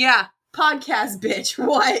bitch. Yeah, podcast bitch.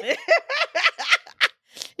 What?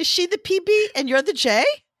 Is she the PB and you're the J?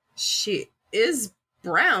 She is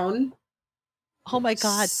brown. Oh my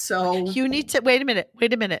God. So you need to wait a minute.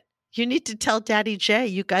 You need to tell Daddy J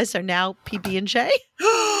you guys are now PB and J.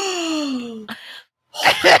 Oh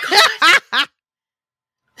my God.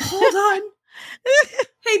 Hold on.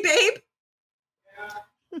 Hey, babe.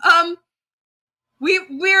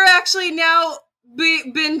 We're actually now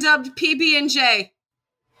been dubbed PB and J.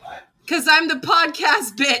 Cause I'm the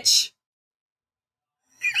podcast bitch.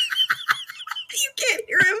 You can't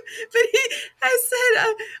hear him, but I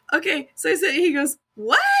said, okay. So I said, he goes,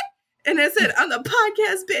 what? And I said, I'm the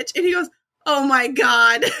podcast bitch. And he goes, oh my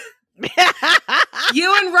God.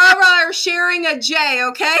 You and Rara are sharing a J,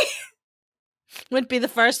 okay? Wouldn't be the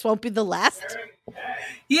first, won't be the last.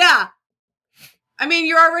 Yeah. I mean,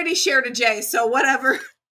 you already shared a J, so whatever.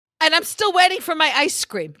 And I'm still waiting for my ice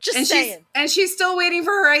cream. Just saying. She's still waiting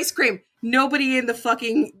for her ice cream. Nobody in the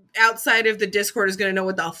fucking outside of the Discord is going to know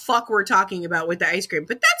what the fuck we're talking about with the ice cream.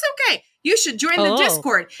 But that's okay. You should join the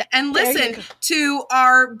Discord and listen to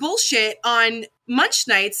our bullshit on Munch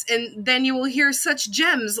Nights, and then you will hear such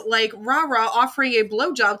gems like Rara offering a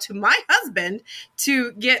blowjob to my husband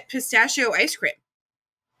to get pistachio ice cream.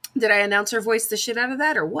 Did I announcer voice the shit out of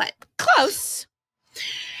that or what? Close.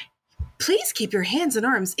 Please keep your hands and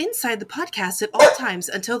arms inside the podcast at all times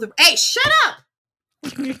until the... Hey, shut up!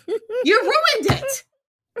 You ruined it!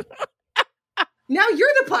 Now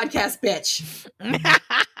you're the podcast bitch.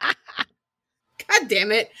 God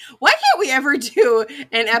damn it. Why can't we ever do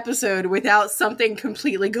an episode without something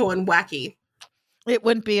completely going wacky? It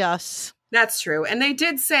wouldn't be us. That's true. And they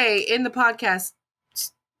did say in the podcast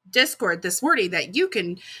Discord this morning that you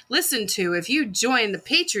can listen to if you join the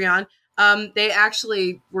Patreon. They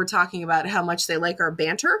actually were talking about how much they like our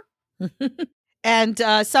banter. And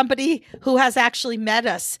somebody who has actually met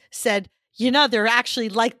us said, they're actually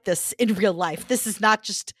like this in real life. This is not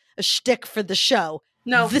just a shtick for the show.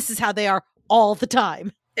 No. This is how they are all the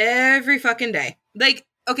time. Every fucking day. Like,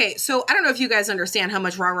 okay, so I don't know if you guys understand how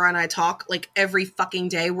much Rara and I talk, like, every fucking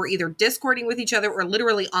day. We're either Discording with each other or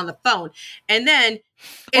literally on the phone. And then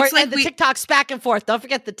it's and the TikToks back and forth. Don't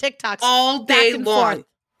forget the TikToks. All day long. Forth.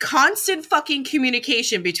 Constant fucking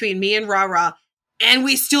communication between me and Rara, and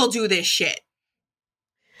we still do this shit.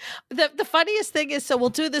 The funniest thing is, so we'll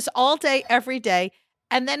do this all day, every day.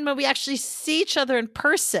 And then when we actually see each other in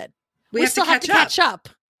person, we still have to catch up.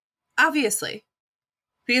 Obviously.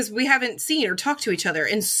 Because we haven't seen or talked to each other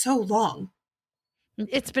in so long.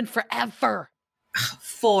 It's been forever.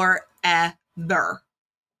 Forever.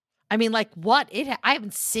 I mean, like what? I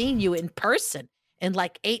haven't seen you in person in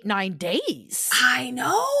like 8-9 days. I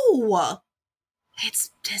know. It's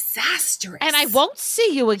disastrous. And I won't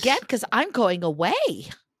see you again because I'm going away.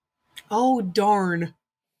 Oh, darn.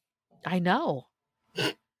 I know.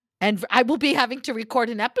 And I will be having to record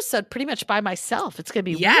an episode pretty much by myself. It's going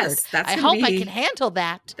to be weird. I hope I can handle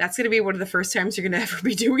that. That's going to be one of the first times you're going to ever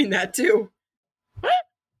be doing that, too.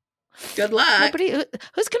 Good luck.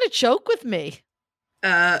 Who's going to joke with me?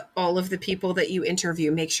 All of the people that you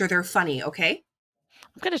interview. Make sure they're funny, okay?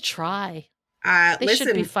 I'm going to try. They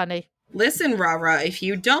should be funny. Listen, Rara, if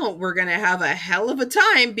you don't, we're going to have a hell of a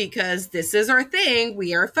time because this is our thing.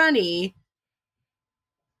 We are funny.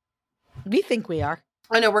 We think we are.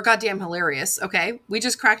 I know, we're goddamn hilarious, okay? We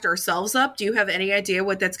just cracked ourselves up. Do you have any idea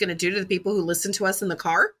what that's going to do to the people who listen to us in the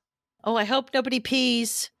car? Oh, I hope nobody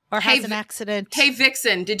pees or has an accident. Hey,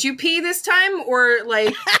 Vixen, did you pee this time? Or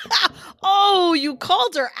like... Oh, you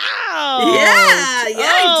called her out. Yeah,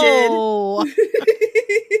 I did.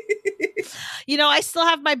 You know, I still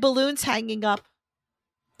have my balloons hanging up.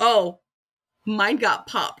 Oh, mine got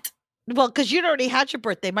popped. Well, because you'd already had your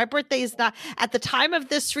birthday. My birthday is not at the time of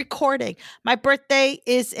this recording. My birthday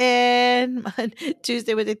is in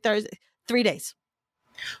Tuesday, Wednesday, Thursday, 3 days.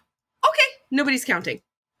 Okay, nobody's counting.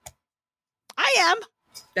 I am.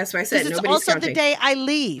 That's why I said Because it's nobody's also counting. the day I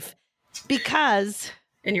leave. Because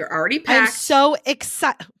And you're already I'm packed. so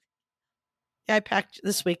excited. Yeah, I packed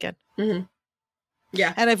this weekend. Mm-hmm.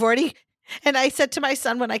 Yeah. And I said to my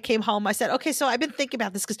son when I came home, I said, okay, so I've been thinking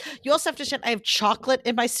about this because you also have to understand I have chocolate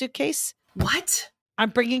in my suitcase. What?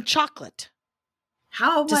 I'm bringing chocolate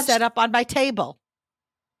How to much? set up on my table.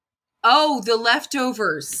 Oh, the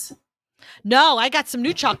leftovers. No, I got some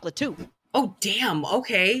new chocolate too. Oh, damn.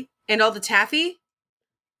 Okay. And all the taffy?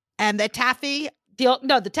 And the taffy,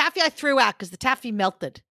 the taffy I threw out because the taffy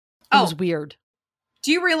melted. It was weird.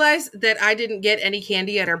 Do you realize that I didn't get any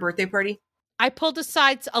candy at our birthday party? I pulled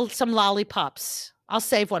aside some lollipops. I'll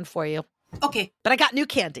save one for you. Okay. But I got new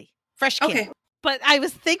candy, fresh candy. Okay. But I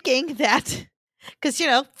was thinking that, because,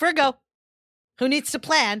 Virgo, who needs to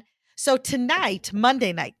plan? So tonight,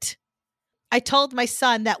 Monday night, I told my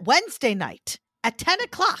son that Wednesday night at 10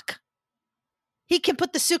 o'clock, he can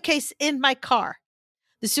put the suitcase in my car.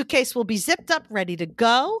 The suitcase will be zipped up, ready to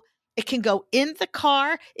go. It can go in the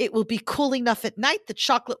car. It will be cool enough at night. The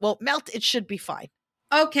chocolate won't melt. It should be fine.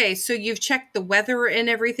 Okay, so you've checked the weather and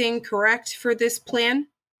everything, correct, for this plan?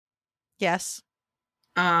 Yes.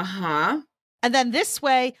 Uh-huh. And then this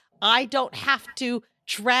way, I don't have to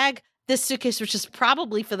drag this suitcase, which is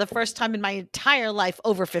probably for the first time in my entire life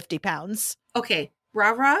over 50 pounds. Okay,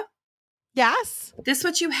 Rara, Yes. this is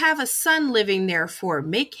what you have a son living there for.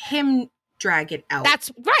 Make him drag it out.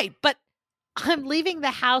 That's right. But I'm leaving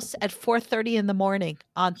the house at 4:30 in the morning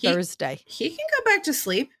on Thursday. He can go back to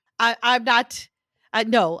sleep. I'm not.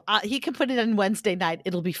 No, he can put it in Wednesday night.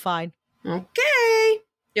 It'll be fine. Okay.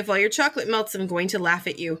 If all your chocolate melts, I'm going to laugh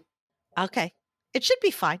at you. Okay. It should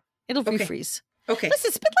be fine. It'll Okay. refreeze. Okay. Listen,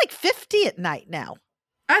 it's been like 50 at night now.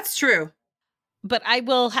 That's true. But I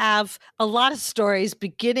will have a lot of stories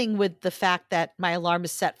beginning with the fact that my alarm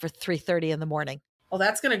is set for 3:30 in the morning. Well,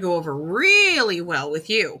 that's going to go over really well with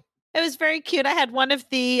you. It was very cute. I had one of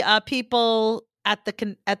the people at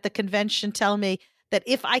the convention tell me that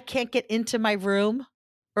if I can't get into my room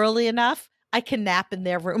early enough, I can nap in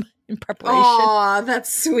their room in preparation. Aw,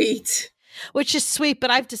 that's sweet. Which is sweet, but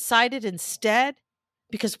I've decided instead,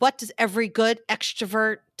 because what does every good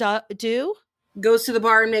extrovert do? Goes to the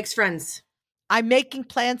bar and makes friends. I'm making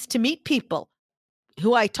plans to meet people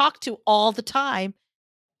who I talk to all the time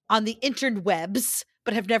on the interwebs,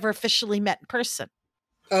 but have never officially met in person.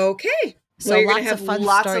 Okay. So you're lots gonna have of fun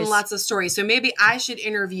lots stories. and lots of stories. So maybe I should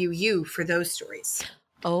interview you for those stories.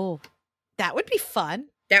 Oh, that would be fun.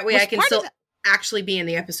 That way Was I can part of still actually be in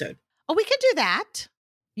the episode. Oh, we can do that.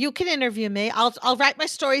 You can interview me. I'll write my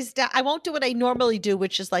stories down. I won't do what I normally do,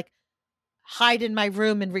 which is like hide in my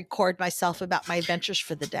room and record myself about my adventures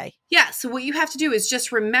for the day. Yeah, so what you have to do is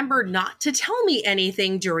just remember not to tell me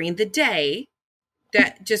anything during the day.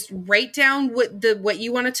 That just write down what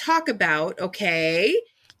you want to talk about, okay?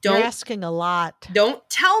 You're asking a lot. Don't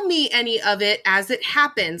tell me any of it as it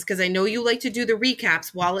happens, because I know you like to do the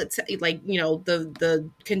recaps while it's like, the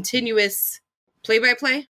continuous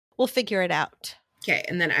play-by-play. We'll figure it out. Okay,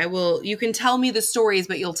 and then you can tell me the stories,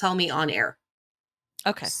 but you'll tell me on air.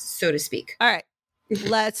 Okay. So to speak. All right.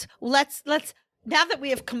 Let's now that we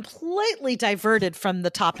have completely diverted from the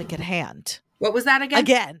topic at hand. What was that again?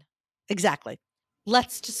 Again. Exactly.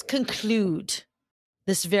 Let's just conclude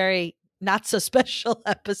this very not so special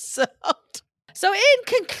episode. So in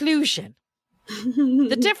conclusion,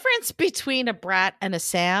 the difference between a brat and a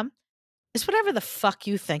Sam is whatever the fuck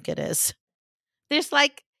you think it is. This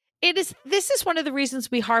is one of the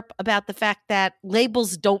reasons we harp about the fact that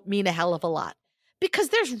labels don't mean a hell of a lot. Because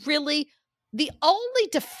there's really the only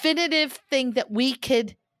definitive thing that we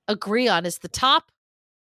could agree on is the top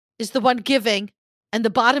is the one giving and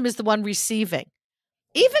the bottom is the one receiving.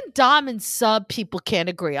 Even dom and sub people can't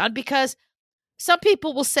agree on, because some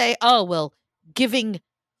people will say, oh, well, giving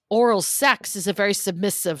oral sex is a very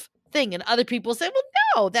submissive thing. And other people say, well,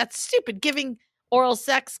 no, that's stupid. Giving oral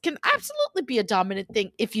sex can absolutely be a dominant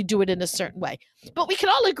thing if you do it in a certain way. But we can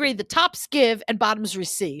all agree the tops give and bottoms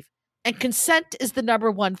receive. And consent is the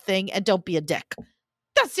number one thing, and don't be a dick.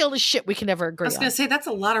 That's the only shit we can ever agree on. I was going to say, that's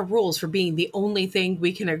a lot of rules for being the only thing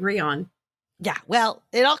we can agree on. Yeah, well,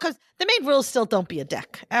 the main rule is still don't be a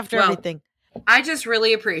dick after everything. I just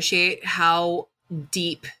really appreciate how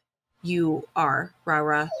deep you are,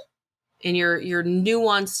 Rara, in your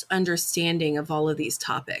nuanced understanding of all of these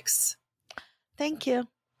topics. Thank you.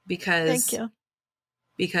 because Thank you.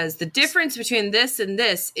 because the difference between this and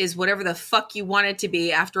this is whatever the fuck you want it to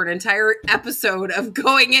be after an entire episode of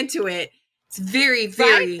going into it. It's very,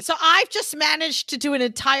 very... Right? So I've just managed to do an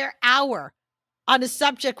entire hour on a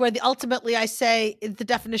subject where ultimately I say the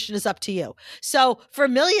definition is up to you. So for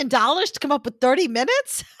 $1 million to come up with 30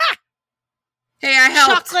 minutes? Hey, I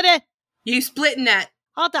helped. Chocolate. You splitting that.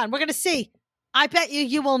 Hold on. We're going to see. I bet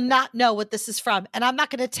you will not know what this is from. And I'm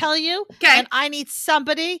not going to tell you. Okay. And I need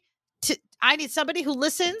somebody who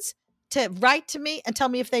listens to write to me and tell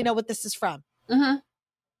me if they know what this is from. Mm-hmm.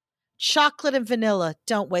 Chocolate and vanilla.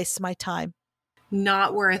 Don't waste my time.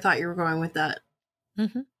 Not where I thought you were going with that.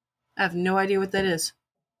 Mm-hmm. I have no idea what that is.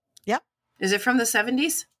 Yep. Is it from the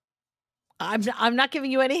 70s? I'm not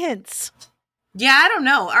giving you any hints. Yeah, I don't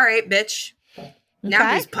know. All right, bitch. Okay?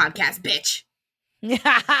 Now who's podcast, bitch?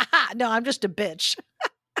 No, I'm just a bitch.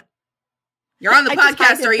 You're on the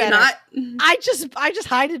podcast, are you better. not? I just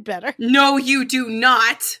hide it better. No, you do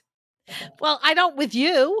not. Well, I don't with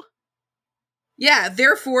you. Yeah,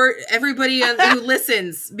 therefore, everybody who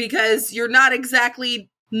listens, because you're not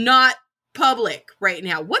exactly not public right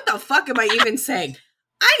now. What the fuck am I even saying?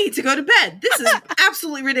 I need to go to bed. This is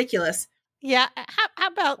absolutely ridiculous. Yeah. How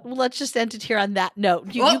about let's just end it here on that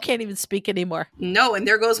note. You can't even speak anymore. No, and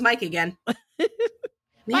there goes Mike again.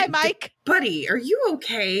 Bye, Mike. Buddy, are you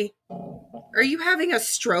okay? Are you having a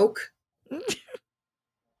stroke?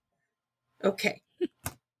 Okay.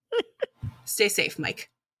 Stay safe, Mike.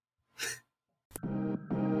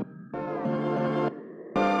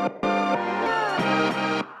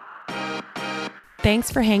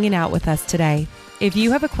 Thanks for hanging out with us today. If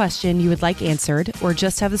you have a question you would like answered or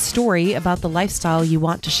just have a story about the lifestyle you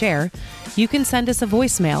want to share, you can send us a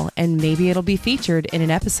voicemail and maybe it'll be featured in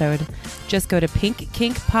an episode. Just go to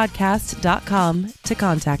pinkkinkpodcast.com to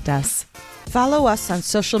contact us. Follow us on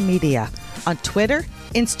social media. On Twitter,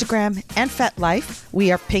 Instagram, and FetLife,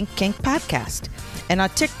 we are Pink Kink Podcast. And on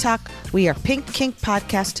TikTok, we are Pink Kink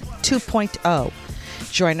Podcast 2.0.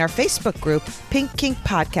 Join our Facebook group, Pink Kink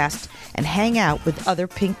Podcast, and hang out with other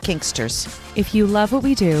Pink Kinksters. If you love what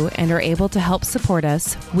we do and are able to help support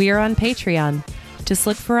us, we are on Patreon. Just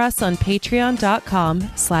look for us on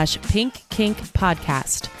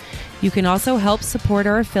patreon.com/pinkkinkpodcast. You can also help support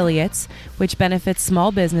our affiliates, which benefits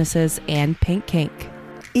small businesses and Pink Kink.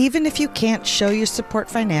 Even if you can't show your support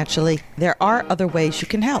financially, there are other ways you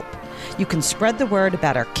can help. You can spread the word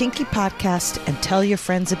about our Kinky podcast and tell your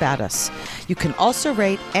friends about us. You can also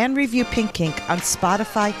rate and review Pink Kink on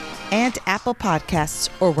Spotify and Apple Podcasts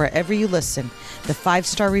or wherever you listen. The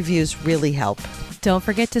 5-star reviews really help. Don't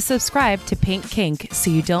forget to subscribe to Pink Kink so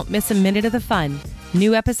you don't miss a minute of the fun.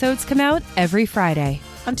 New episodes come out every Friday.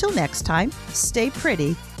 Until next time, stay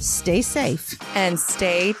pretty, stay safe, and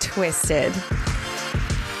stay twisted.